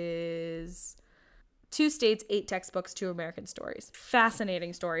is 2 states, 8 textbooks, 2 American stories.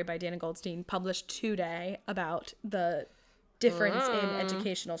 Fascinating story by Dana Goldstein, published today, about the difference in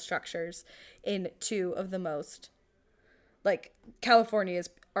educational structures in 2 of the most, like, California is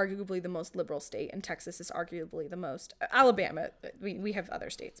arguably the most liberal state, and Texas is arguably the most, Alabama, we have other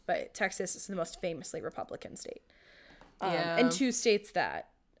states, but Texas is the most famously Republican state. And 2 states that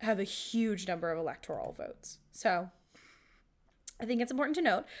have a huge number of electoral votes. So I think it's important to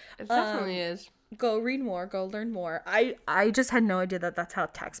note. It definitely is. Go read more, go learn more. I just had no idea that that's how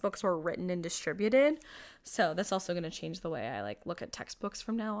textbooks were written and distributed. So that's also going to change the way I, like, look at textbooks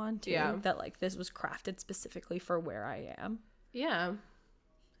from now on, too. Yeah. That, like, this was crafted specifically for where I am. Yeah.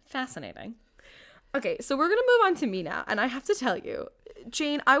 Fascinating. Okay, so we're going to move on to me now. And I have to tell you,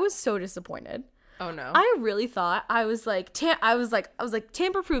 Jane, I was so disappointed. Oh, no. I really thought I was like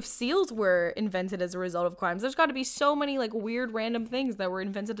tamper-proof seals were invented as a result of crimes. There's got to be so many, like, weird random things that were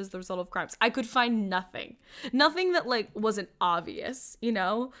invented as the result of crimes. I could find nothing that, like, wasn't obvious, you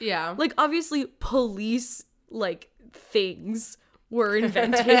know? Yeah. Like, obviously police, like, things were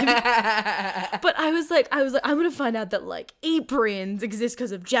invented. But I was like, I'm gonna find out that, like, aprons exist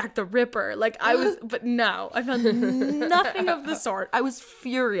because of Jack the Ripper. Like, but no, I found nothing of the sort. I was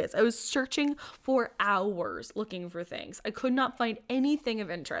furious. I was searching for hours looking for things. I could not find anything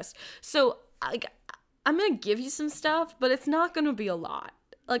of interest. So, like, I'm gonna give you some stuff, but it's not gonna be a lot.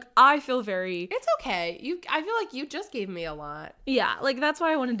 Like, I feel very... It's okay. I feel like you just gave me a lot. Yeah, like, that's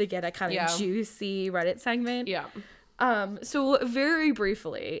why I wanted to get a kind of juicy Reddit segment. Yeah. So very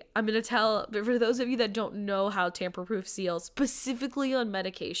briefly, I'm going to tell, for those of you that don't know how tamper-proof seals, specifically on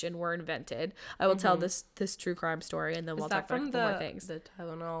medication, were invented, I will tell this true crime story, and then we'll talk about more things. The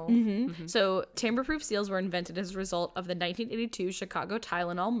Tylenol? So tamper-proof seals were invented as a result of the 1982 Chicago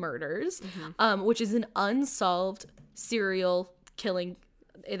Tylenol murders, which is an unsolved serial killing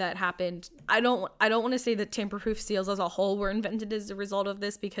that happened. I don't want to say that tamper-proof seals as a whole were invented as a result of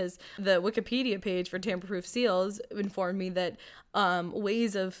this, because the Wikipedia page for tamper-proof seals informed me that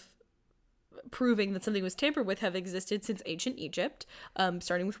ways of proving that something was tampered with have existed since ancient Egypt,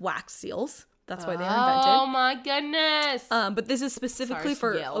 starting with wax seals. That's why they were invented. Oh my goodness. But this is specifically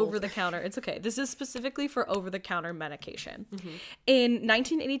for yelled. over-the-counter. It's okay. This is specifically for over-the-counter medication. In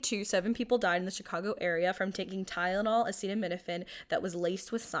 1982, 7 people died in the Chicago area from taking Tylenol acetaminophen that was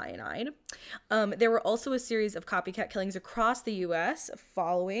laced with cyanide. There were also a series of copycat killings across the U.S.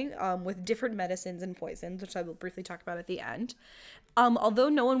 following, with different medicines and poisons, which I will briefly talk about at the end. Although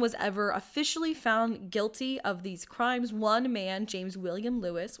no one was ever officially found guilty of these crimes, one man, James William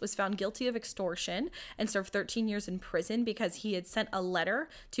Lewis, was found guilty of extortion and served 13 years in prison because he had sent a letter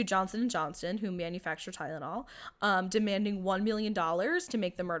to Johnson & Johnson, who manufactured Tylenol, demanding $1 million to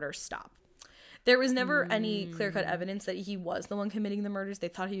make the murders stop. There was never any clear-cut evidence that he was the one committing the murders. They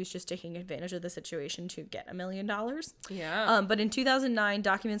thought he was just taking advantage of the situation to get $1 million. Yeah. But in 2009,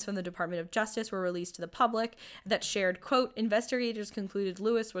 documents from the Department of Justice were released to the public that shared, quote, investigators concluded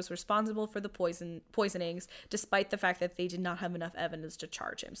Lewis was responsible for the poisonings, despite the fact that they did not have enough evidence to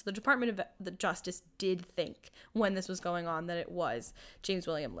charge him. So the Department of the Justice did think, when this was going on, that it was James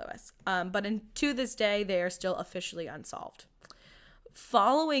William Lewis. But to this day, they are still officially unsolved.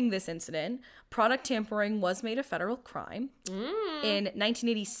 Following this incident, product tampering was made a federal crime. In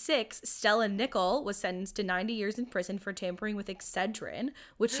 1986, Stella Nickel was sentenced to 90 years in prison for tampering with Excedrin,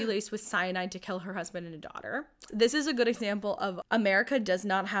 which she laced with cyanide to kill her husband and a daughter. This is a good example of America does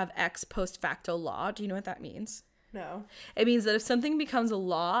not have ex post facto law. Do you know what that means? No. It means that if something becomes a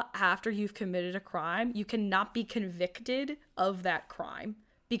law after you've committed a crime, you cannot be convicted of that crime,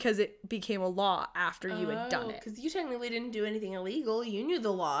 because it became a law after you had done it. Because you technically didn't do anything illegal. You knew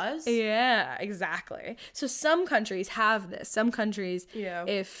the laws. Yeah, exactly. So some countries have this. Some countries,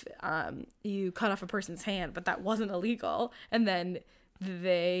 if you cut off a person's hand, but that wasn't illegal, and then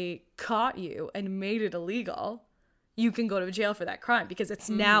they caught you and made it illegal, you can go to jail for that crime because it's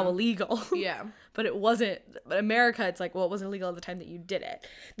now illegal. Yeah. But it wasn't. But America, it's like, well, it wasn't illegal at the time that you did it.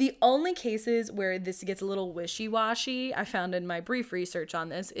 The only cases where this gets a little wishy-washy, I found in my brief research on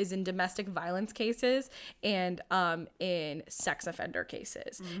this, is in domestic violence cases and in sex offender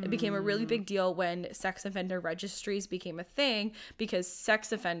cases. It became a really big deal when sex offender registries became a thing, because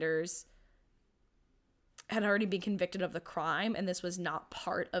sex offenders had already been convicted of the crime, and this was not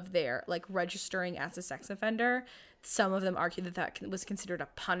part of their, like, registering as a sex offender. Some of them argued that that was considered a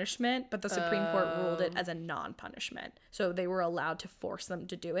punishment, but the Supreme Court ruled it as a non-punishment. So they were allowed to force them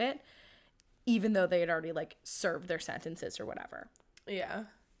to do it, even though they had already, like, served their sentences or whatever. Yeah.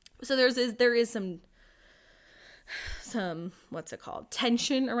 So there is some what's it called,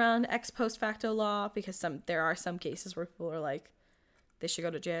 tension around ex post facto law, because there are some cases where people are like, they should go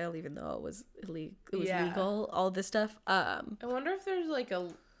to jail even though it was Yeah. legal, all this stuff. I wonder if there's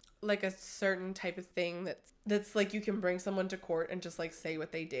like a certain type of thing that's like you can bring someone to court and just like say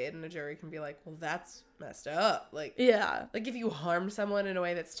what they did, and a jury can be like, well, that's messed up. Like, yeah. like if you harm someone in a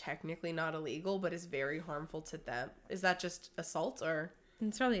way that's technically not illegal but is very harmful to them, is that just assault or?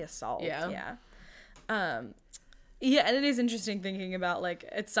 It's probably assault. Yeah. Yeah. Yeah, and it is interesting thinking about, like,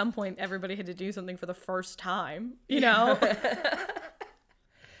 at some point everybody had to do something for the first time, you know?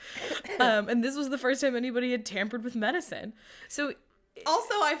 And this was the first time anybody had tampered with medicine. So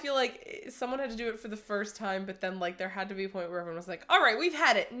Also, I feel like someone had to do it for the first time, but then like there had to be a point where everyone was like, all right, we've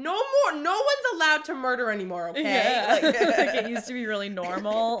had it. No more. No one's allowed to murder anymore, okay? yeah, Like, like, it used to be really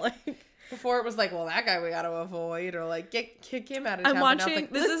normal. Like, before it was like, well, that guy we got to avoid, or like kick him out of town. I'm But now it's watching.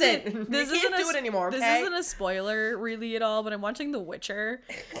 like, This listen, isn't. This you isn't can't do it anymore. Okay? This isn't a spoiler really at all. But I'm watching The Witcher,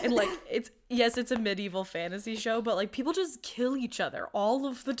 and like it's a medieval fantasy show, but like people just kill each other all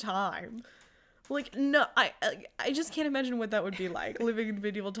of the time. Like, no, I just can't imagine what that would be like, living in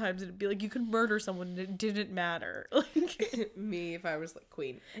medieval times. It'd be like you could murder someone and it didn't matter. Like, me if I was like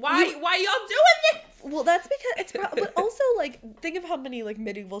queen. Why y'all doing this? well, that's because it's but also like think of how many like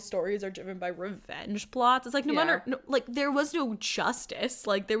medieval stories are driven by revenge plots. It's like like there was no justice.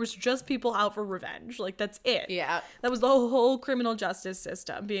 Like there was just people out for revenge. Like that's it. Yeah. That was the whole criminal justice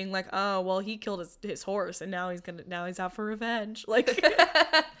system being like, oh well, he killed his horse and now he's out for revenge. Like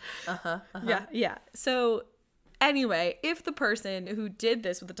yeah. So anyway, if the person who did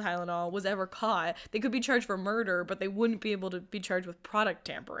this with the Tylenol was ever caught, they could be charged for murder, but they wouldn't be able to be charged with product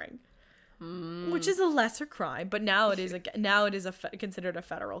tampering, which is a lesser crime. But now it is considered a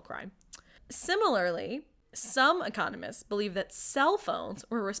federal crime. Similarly, some economists believe that cell phones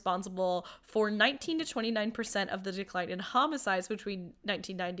were responsible for 19 to 29% of the decline in homicides between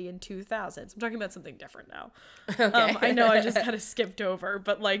 1990 and 2000. So I'm talking about something different now. Okay. I know I just kind of skipped over,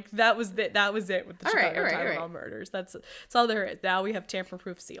 but like that was it with the Chicago right. Tylenol murders. That's all there is. Now we have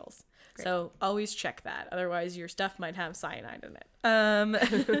tamper-proof seals. Great. So always check that. Otherwise your stuff might have cyanide in it.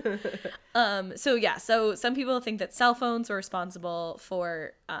 So some people think that cell phones were responsible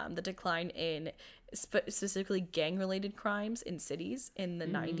for the decline in specifically gang-related crimes in cities in the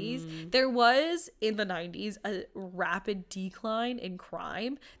 90s. There was, in the 90s, a rapid decline in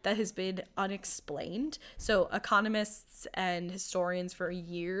crime that has been unexplained. So economists and historians for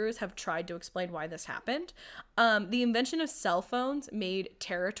years have tried to explain why this happened. The invention of cell phones made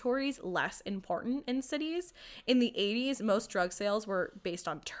territories less important in cities. In the 80s, most drug sales were based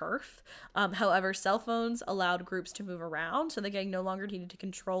on turf. However, cell phones allowed groups to move around, so the gang no longer needed to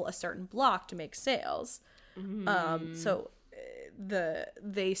control a certain block to make sales.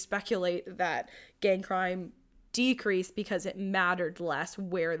 They speculate that gang crime decreased because it mattered less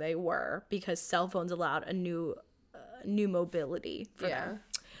where they were, because cell phones allowed a new mobility for them.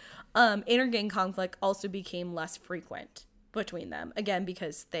 Inter-gang conflict also became less frequent between them, again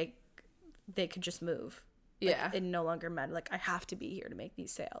because they could just move. Like, it no longer meant like I have to be here to make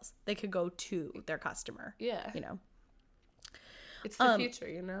these sales. They could go to their customer. Yeah. You know. It's the future,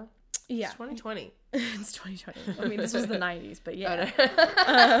 you know? Yeah. It's 2020. It's 2020. I mean, this was the 90s, but yeah.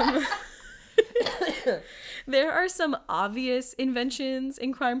 There are some obvious inventions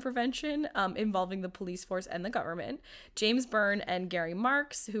in crime prevention involving the police force and the government. James Byrne and Gary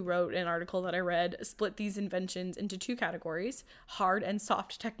Marks, who wrote an article that I read, split these inventions into two categories: hard and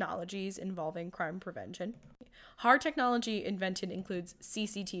soft technologies involving crime prevention. Hard technology invented includes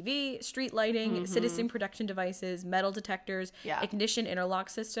CCTV, street lighting, citizen protection devices, metal detectors, ignition interlock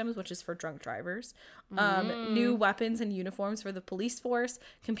systems, which is for drunk drivers, new weapons and uniforms for the police force,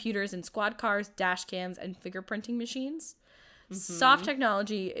 computers in squad cars, dash cams, and fingerprinting machines. Soft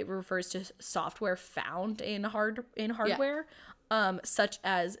technology, it refers to software found in hardware, such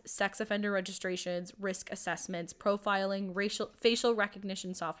as sex offender registrations, risk assessments, profiling, facial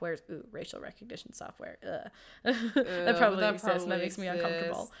recognition softwares. Ooh, racial recognition software. That probably exists. That makes me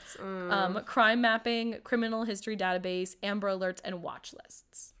uncomfortable. Crime mapping, criminal history database, Amber Alerts, and watch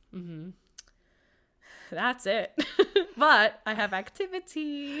lists. That's it. But I have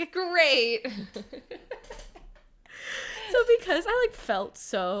activity. Great. So because I felt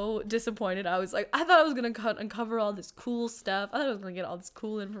so disappointed, I was like, I thought I was gonna uncover all this cool stuff. I thought I was gonna get all this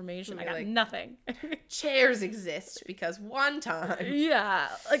cool information. I got nothing. Chairs exist because one time. Yeah,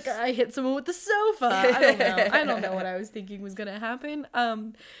 I hit someone with the sofa. I don't know what I was thinking was gonna happen.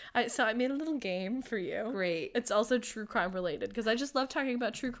 So I made a little game for you. Great. It's also true crime related because I just love talking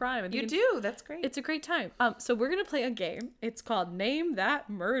about true crime. You do. That's great. It's a great time. So we're gonna play a game. It's called Name That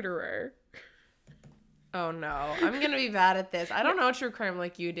Murderer. Oh no, I'm gonna be bad at this. I don't know true crime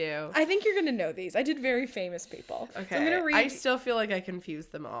like you do. I think you're gonna know these. I did very famous people. Okay, So I'm gonna read. I still feel like I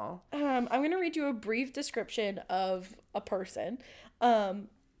confused them all. I'm gonna read you a brief description of a person, and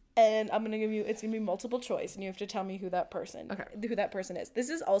I'm gonna give you. It's gonna be multiple choice, and you have to tell me who that person. Okay. Who that person is. This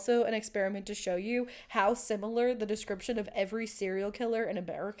is also an experiment to show you how similar the description of every serial killer in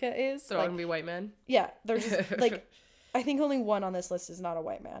America is. So I'm gonna be white men. Yeah, there's like, I think only one on this list is not a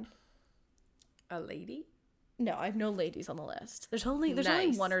white man. A lady? No, I have no ladies on the list. There's only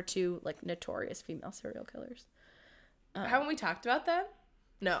Nice. one or two like notorious female serial killers. Haven't we talked about them?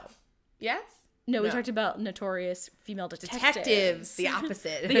 No. Yes? No, we No. talked about notorious female Detectives. The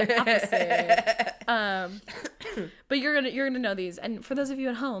opposite. The opposite. But you're gonna know these, and for those of you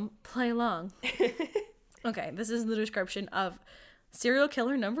at home, play along. Okay, this is the description of serial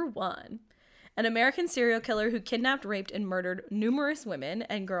killer number 1. An American serial killer who kidnapped, raped, and murdered numerous women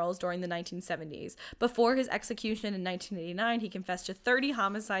and girls during the 1970s. Before his execution in 1989, he confessed to 30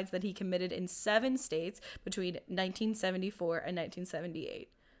 homicides that he committed in 7 states between 1974 and 1978.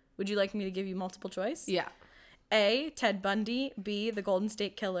 Would you like me to give you multiple choice? Yeah. A. Ted Bundy. B. The Golden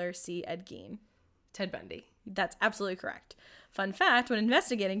State Killer. C. Ed Gein. Ted Bundy. That's absolutely correct. Fun fact, when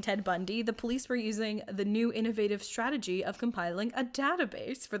investigating Ted Bundy, the police were using the new innovative strategy of compiling a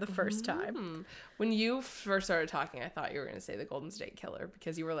database for the first time. When you first started talking, I thought you were going to say the Golden State Killer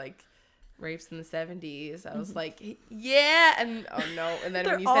because you were like, rapes in the 70s. I was like, yeah. And oh no. And then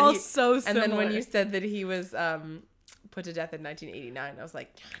They're when you all said so and then when similar. you said that he was put to death in 1989, I was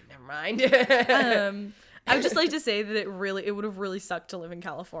like, never mind. I would just like to say that it would have really sucked to live in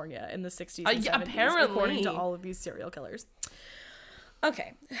California in the 60s and 70s, apparently. according to all of these serial killers.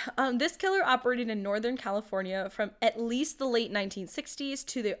 Okay. This killer operated in Northern California from at least the late 1960s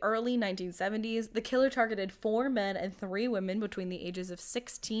to the early 1970s. The killer targeted 4 men and 3 women between the ages of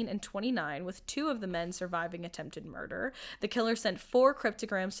 16 and 29, with 2 of the men surviving attempted murder. The killer sent 4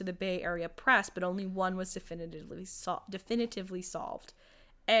 cryptograms to the Bay Area press, but only one was definitively solved.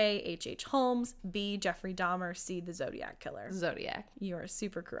 A. H.H. Holmes. B. Jeffrey Dahmer. C. The Zodiac Killer. Zodiac. You are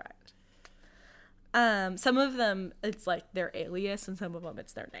super correct. Some of them, it's like their alias, and some of them,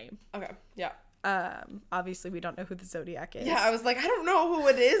 it's their name. Okay. Yeah. Obviously, we don't know who the Zodiac is. Yeah, I was like, I don't know who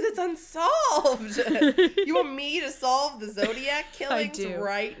it is. It's unsolved. You want me to solve the Zodiac killings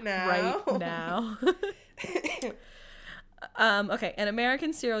right now? Right now. Okay, an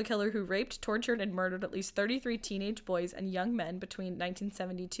American serial killer who raped, tortured, and murdered at least 33 teenage boys and young men between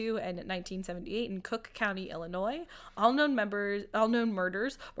 1972 and 1978 in Cook County, Illinois. All known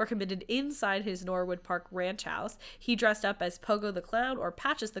murders were committed inside his Norwood Park ranch house. He dressed up as Pogo the Clown or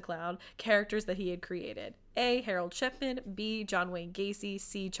Patches the Clown, characters that he had created. A. Harold Shipman. B. John Wayne Gacy.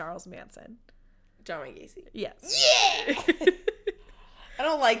 C. Charles Manson. John Wayne Gacy. Yes. Yeah! I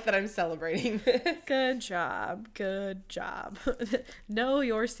don't like that I'm celebrating this. Good job. Know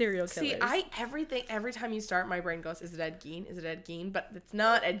your serial killers. See, every time you start, my brain goes, is it Ed Gein? Is it Ed Gein? But it's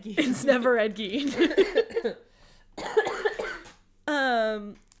not Ed Gein. It's never Ed Gein.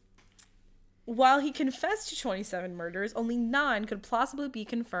 While he confessed to 27 murders, only 9 could plausibly be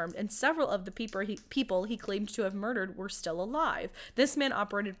confirmed, and several of the people he claimed to have murdered were still alive. This man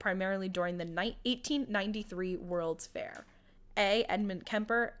operated primarily during the 1893 World's Fair. A. Edmund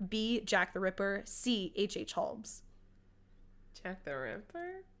Kemper. B. Jack the Ripper. C. H.H. Holmes. Jack the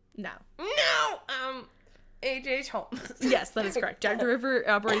Ripper? No. No! H.H. Holmes. Yes, that is correct. Jack the Ripper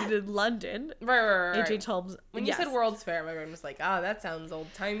operated in London. Right. H.H. Holmes. When you said World's Fair, my brain was like, that sounds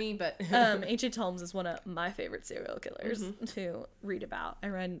old-timey, but... H.H. Holmes is one of my favorite serial killers to read about. I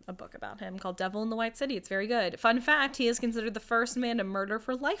read a book about him called Devil in the White City. It's very good. Fun fact, he is considered the first man to murder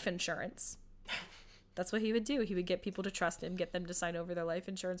for life insurance. That's what he would do. He would get people to trust him, get them to sign over their life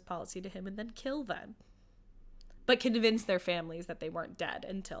insurance policy to him, and then kill them. But convince their families that they weren't dead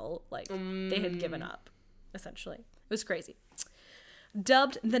until, they had given up, essentially. It was crazy.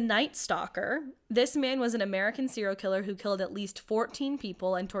 Dubbed the Night Stalker, this man was an American serial killer who killed at least 14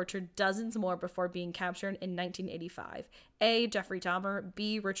 people and tortured dozens more before being captured in 1985. A. Jeffrey Dahmer.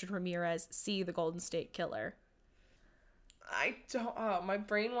 B. Richard Ramirez. C. The Golden State Killer. I don't... my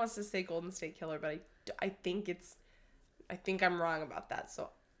brain wants to say Golden State Killer, but I think I'm wrong about that.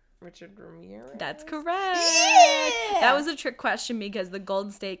 So, Richard Ramirez? That's correct. Yeah! That was a trick question because the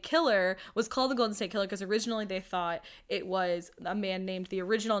Golden State Killer was called the Golden State Killer because originally they thought it was a man named the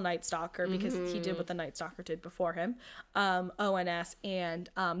original Night Stalker because he did what the Night Stalker did before him, ONS, and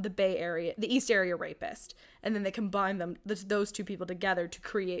the East Area Rapist. And then they combined those two people together to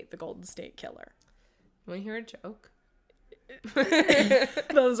create the Golden State Killer. Want to hear a joke? That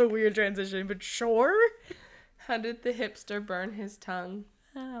was a weird transition, but sure. How did the hipster burn his tongue?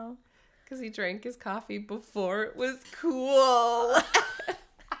 How? Because he drank his coffee before it was cool.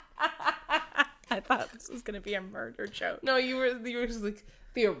 I thought this was gonna be a murder joke. No, you were just like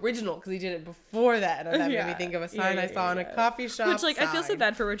the original because he did it before that, and that made me think of a sign I saw in a coffee shop. Which, like, I feel so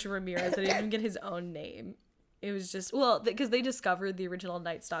bad for Richard Ramirez that he didn't even get his own name. It was just, well, because they discovered the original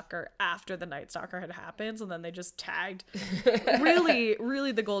Night Stalker after the Night Stalker had happened, so then they just tagged.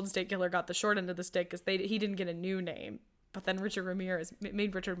 really, the Golden State Killer got the short end of the stick because he didn't get a new name. But then Richard Ramirez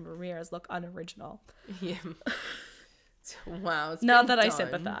made Richard Ramirez look unoriginal. Yeah. Wow. Not that I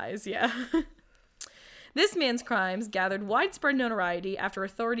sympathize, yeah. This man's crimes gathered widespread notoriety after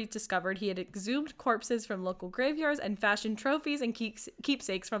authorities discovered he had exhumed corpses from local graveyards and fashioned trophies and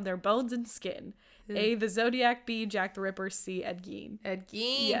keepsakes from their bones and skin. A, the Zodiac. B, Jack the Ripper. C, Ed Gein. Ed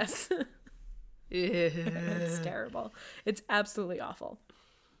Gein? Yes. It's terrible. It's absolutely awful.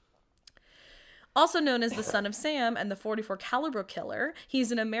 Also known as the Son of Sam and the 44 caliber killer, he's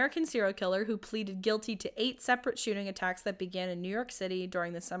an American serial killer who pleaded guilty to 8 separate shooting attacks that began in New York City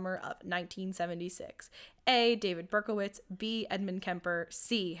during the summer of 1976. A, David Berkowitz. B, Edmund Kemper.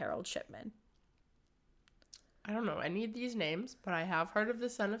 C, Harold Shipman. I don't know any of these names, but I have heard of the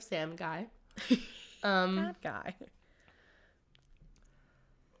Son of Sam guy. That guy.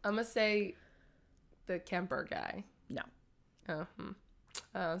 I'm gonna say the Kemper guy. No.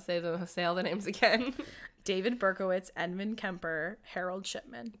 Say all the names again. David Berkowitz, Edmund Kemper, Harold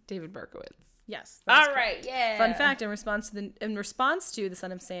Shipman. David Berkowitz. Yes. All right. Yeah. Fun fact: in response to the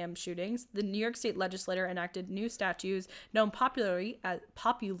Son of Sam shootings, the New York State Legislature enacted new statutes known popularly, I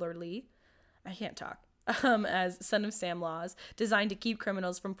can't talk, as Son of Sam laws, designed to keep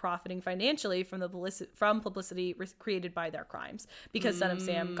criminals from profiting financially from publicity created by their crimes. Because Son of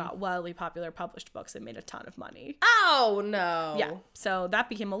Sam got wildly popular, published books, and made a ton of money. Oh no. Yeah, so that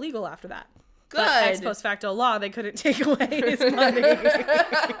became illegal after that. Good. But ex post facto law, they couldn't take away his money.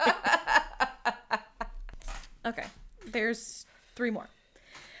 Okay, there's 3 more.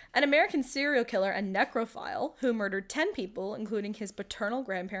 An American serial killer and necrophile who murdered 10 people, including his paternal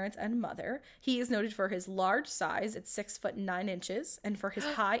grandparents and mother. He is noted for his large size at 6'9" and for his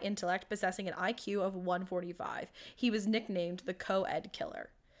high intellect, possessing an IQ of 145. He was nicknamed the Co-Ed Killer.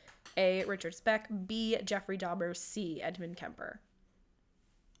 A, Richard Speck. B, Jeffrey Dahmer. C, Edmund Kemper.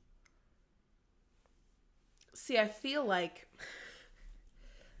 See, I feel like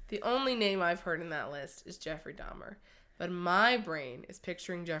the only name I've heard in that list is Jeffrey Dahmer. But my brain is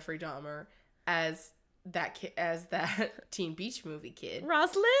picturing Jeffrey Dahmer as that Teen Beach Movie kid.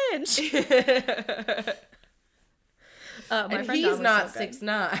 Ross Lynch. And he's not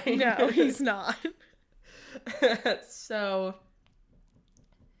 6'9". No, he's not. So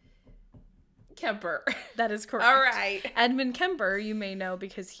Kemper. That is correct. All right. Edmund Kemper, you may know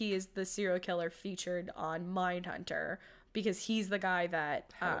because he is the serial killer featured on Mindhunter, because he's the guy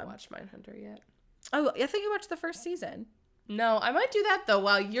that I haven't watched Mindhunter yet. Oh, I think you watched the first season. No, I might do that though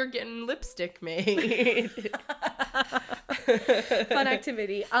while you're getting lipstick made. Fun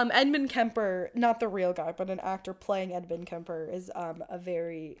activity. Edmund Kemper, not the real guy, but an actor playing Edmund Kemper is a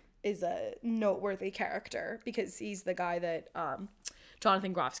noteworthy character because he's the guy that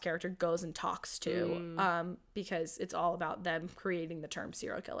Jonathan Groff's character goes and talks to because it's all about them creating the term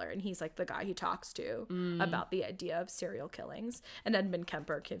serial killer, and he's like the guy he talks to about the idea of serial killings, and Edmund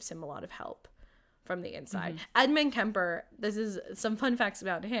Kemper gives him a lot of help from the inside. Edmund Kemper, this is some fun facts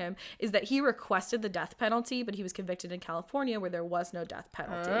about him, is that he requested the death penalty, but he was convicted in California where there was no death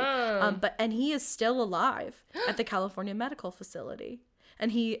penalty. And he is still alive at the California Medical Facility.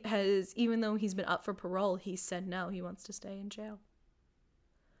 And he has, even though he's been up for parole, he said no, he wants to stay in jail.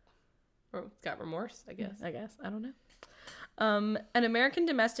 Or got remorse, I guess. I don't know. An American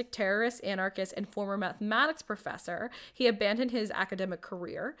domestic terrorist, anarchist, and former mathematics professor, he abandoned his academic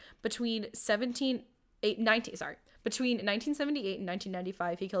career between 1978 and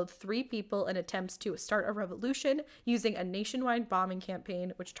 1995. He killed 3 people in attempts to start a revolution using a nationwide bombing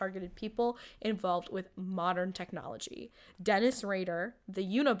campaign which targeted people involved with modern technology. Dennis Rader, the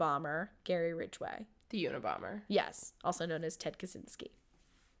Unabomber, Gary Ridgway. The Unabomber. Yes, also known as Ted Kaczynski.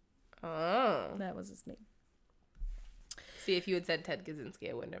 Oh. That was his name. See, if you had said Ted Kaczynski,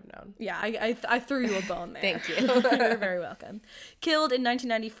 I wouldn't have known. Yeah, I threw you a bone there. Thank you. You're very welcome. Killed in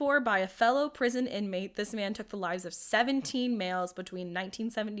 1994 by a fellow prison inmate, this man took the lives of 17 males between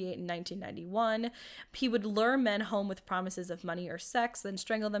 1978 and 1991. He would lure men home with promises of money or sex, then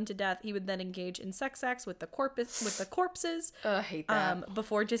strangle them to death. He would then engage in sex acts with the corpses. I hate that.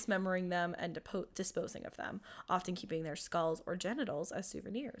 Before dismembering them and disposing of them, often keeping their skulls or genitals as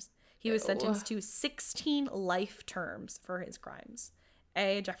souvenirs. He was sentenced to 16 life terms for his crimes.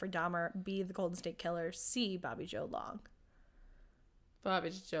 A, Jeffrey Dahmer. B, the Golden State Killer. C, Bobby Joe Long.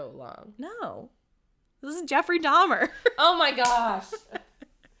 Bobby Joe Long. No. This is Jeffrey Dahmer. Oh my gosh.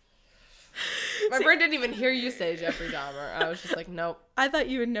 My brain didn't even hear you say Jeffrey Dahmer. I was just like, nope. I thought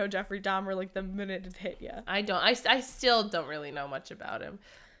you would know Jeffrey Dahmer like the minute it hit you. I don't. I still don't really know much about him.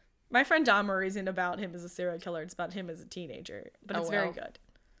 My friend Dahmer isn't about him as a serial killer. It's about him as a teenager. But it's very good.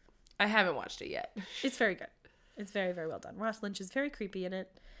 I haven't watched it yet. It's very good. It's very, very well done. Ross Lynch is very creepy in it.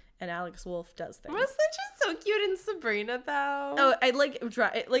 And Alex Wolff does things. Ross Lynch is so cute in Sabrina, though. Oh,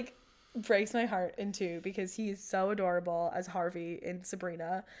 it breaks my heart in two because he is so adorable as Harvey in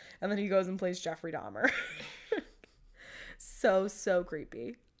Sabrina, and then he goes and plays Jeffrey Dahmer. so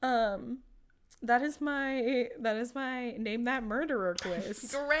creepy. That is my Name That Murderer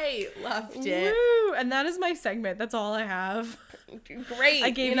quiz. Great, loved it. Woo! And that is my segment. That's all I have. Great. I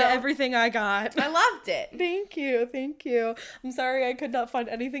gave you everything I got. I loved it. Thank you. I'm sorry I could not find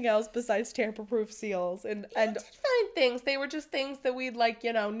anything else besides tamper-proof seals. And I did find things. They were just things that we'd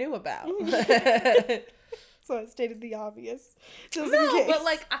knew about. So I stated the obvious. Just no, in case.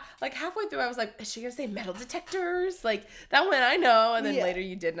 but halfway through I was like, is she gonna say metal detectors? Like that one I know, and then later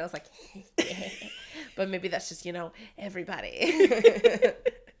you did, and I was like, but maybe that's just everybody.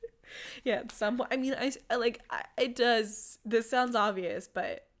 Yeah, at some point. I mean, it does. This sounds obvious,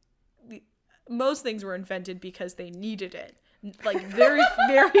 but most things were invented because they needed it. Like very,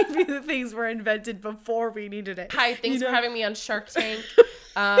 very few things were invented before we needed it. Hi, thanks for having me on Shark Tank.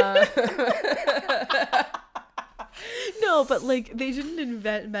 No, but they didn't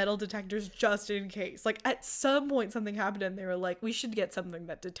invent metal detectors just in case. Like at some point something happened and they were like, we should get something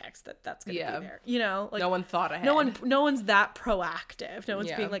that detects that's gonna be there. No one thought ahead. No one's that proactive. No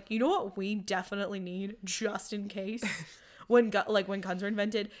one's being like, you know what we definitely need just in case. When guns were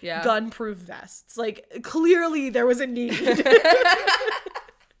invented, gun-proof vests. Like clearly there was a need.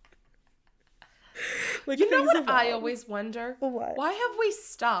 You know what I always wonder? What? Why have we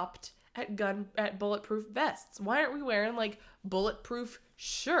stopped at bulletproof vests? Why aren't we wearing bulletproof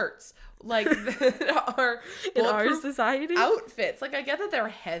shirts are in our society outfits? I get that they're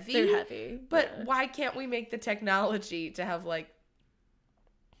heavy. But why can't we make the technology to have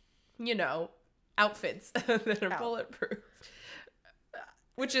outfits that are bulletproof?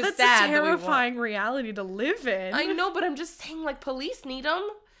 Which is That's sad. A terrifying reality to live in. I know, but I'm just saying police need them.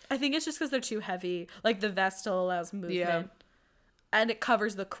 I think it's just because they're too heavy. The vest still allows movement. Yeah. And it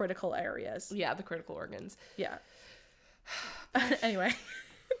covers the critical areas. Yeah, the critical organs. Yeah. Anyway,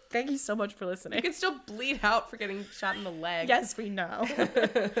 thank you so much for listening. You can still bleed out for getting shot in the leg. Yes, we know.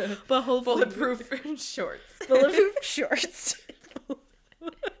 But hopefully... Bulletproof shorts. Bulletproof shorts.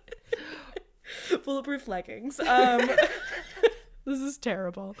 Bulletproof leggings. This is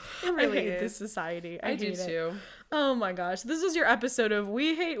terrible. It really I hate this society. I do hate it. too. Oh my gosh. This is your episode of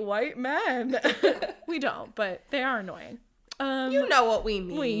We Hate White Men. We don't, but they are annoying. You know what we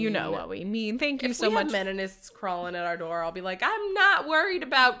mean. You know what we mean. Thank you so much. If we have Menonists crawling at our door, I'll be like, I'm not worried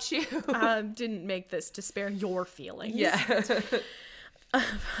about you. I didn't make this to spare your feelings. Yeah.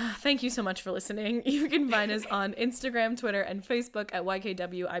 Thank you so much for listening. You can find us on Instagram, Twitter, and Facebook at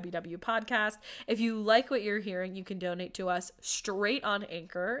YKWIBW Podcast. If you like what you're hearing, you can donate to us straight on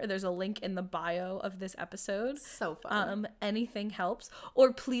Anchor. There's a link in the bio of this episode. So fun. Anything helps.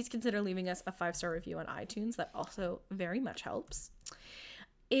 Or please consider leaving us a 5-star review on iTunes. That also very much helps.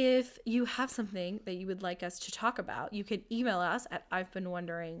 If you have something that you would like us to talk about, you can email us at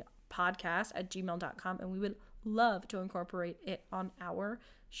I'veBeenWonderingPodcast@gmail.com, and we would love to incorporate it on our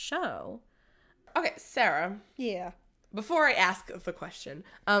show. Okay, Sarah. Yeah. Before I ask the question,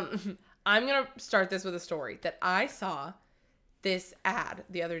 I'm going to start this with a story that I saw this ad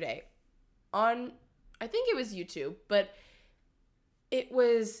the other day on, I think it was YouTube, but it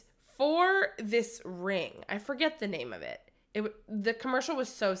was for this ring. I forget the name of it. The commercial was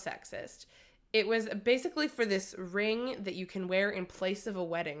so sexist. It was basically for this ring that you can wear in place of a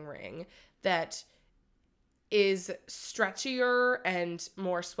wedding ring that is stretchier and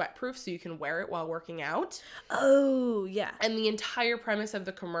more sweat-proof, so you can wear it while working out. Oh, yeah. And the entire premise of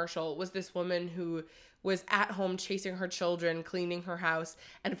the commercial was this woman who was at home chasing her children, cleaning her house,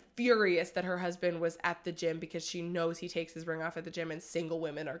 and furious that her husband was at the gym because she knows he takes his ring off at the gym and single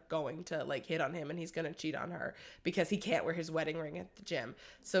women are going to hit on him and he's going to cheat on her because he can't wear his wedding ring at the gym.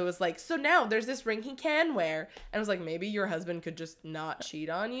 So it was so now there's this ring he can wear. And I was like, maybe your husband could just not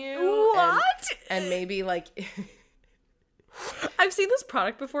cheat on you. What? And maybe I've seen this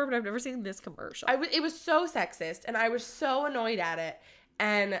product before, but I've never seen this commercial. It was so sexist and I was so annoyed at it.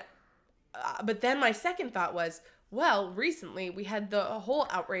 And but then my second thought was, well, recently we had the whole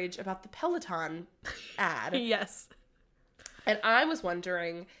outrage about the Peloton ad. Yes. And I was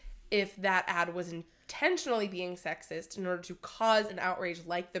wondering if that ad was intentionally being sexist in order to cause an outrage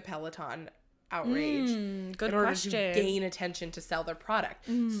like the Peloton outrage Good in order question. to gain attention to sell their product.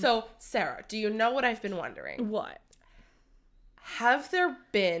 So, Sarah, do you know what I've been wondering? What? Have there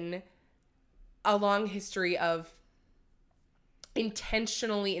been a long history of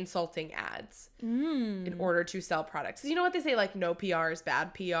intentionally insulting ads in order to sell products? 'Cause you know what they say, like, no PR is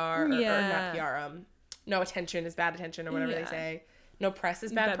bad PR, or not PR, no attention is bad attention, or whatever they say. No press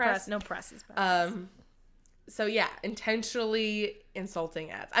is bad press. No press is bad. So yeah, intentionally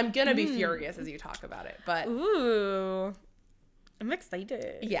insulting ads. I'm gonna be furious as you talk about it, but Ooh. I'm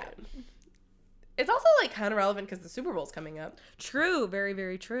excited. yeah. It's also like kind of relevant because the Super Bowl's coming up. True. Very,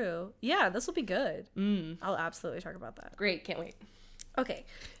 very true. Yeah, this will be good. I'll absolutely talk about that. Great, can't wait. Okay.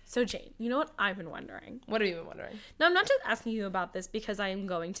 So, Jane, you know what I've been wondering? What have you been wondering? Now, I'm not just asking you about this because I am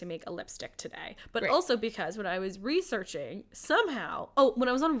going to make a lipstick today, but Great. also because when I was researching, somehow, when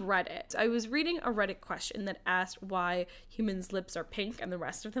I was on Reddit, I was reading a Reddit question that asked why humans' lips are pink and the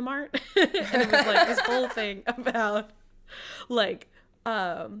rest of them aren't. And it was like this whole thing about like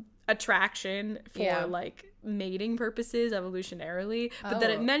attraction for like mating purposes evolutionarily, but then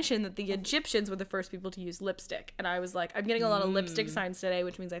it mentioned that the Egyptians were the first people to use lipstick, and I was like, I'm getting a lot of lipstick signs today,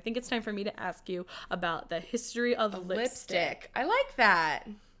 which means I think it's time for me to ask you about the history of lipstick. I like that.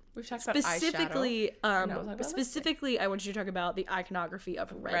 We've talked Specifically, about specifically, I want you to talk about the iconography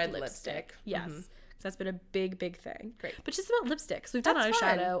of red lipstick. Yes. Mhm. That's been a big, big thing. Great. But just about lipsticks. We've done That's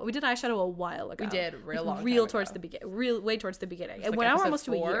eyeshadow. fun. We did eyeshadow a while ago. We did, long time towards ago. the beginning. Way towards the beginning. And Like we're now episode almost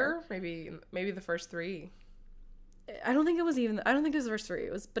to a 4, year. Maybe the first 3. I don't think it was the first 3.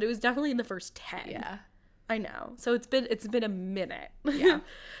 But it was definitely in the first 10. Yeah. I know. So it's been a minute. Yeah.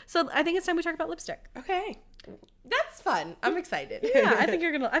 So I think it's time we talk about lipstick. Okay. That's fun. I'm excited. Yeah, I think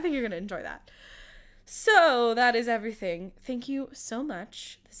you're gonna enjoy that. So that is everything. Thank you so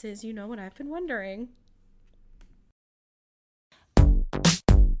much. This is You Know What I've Been Wondering.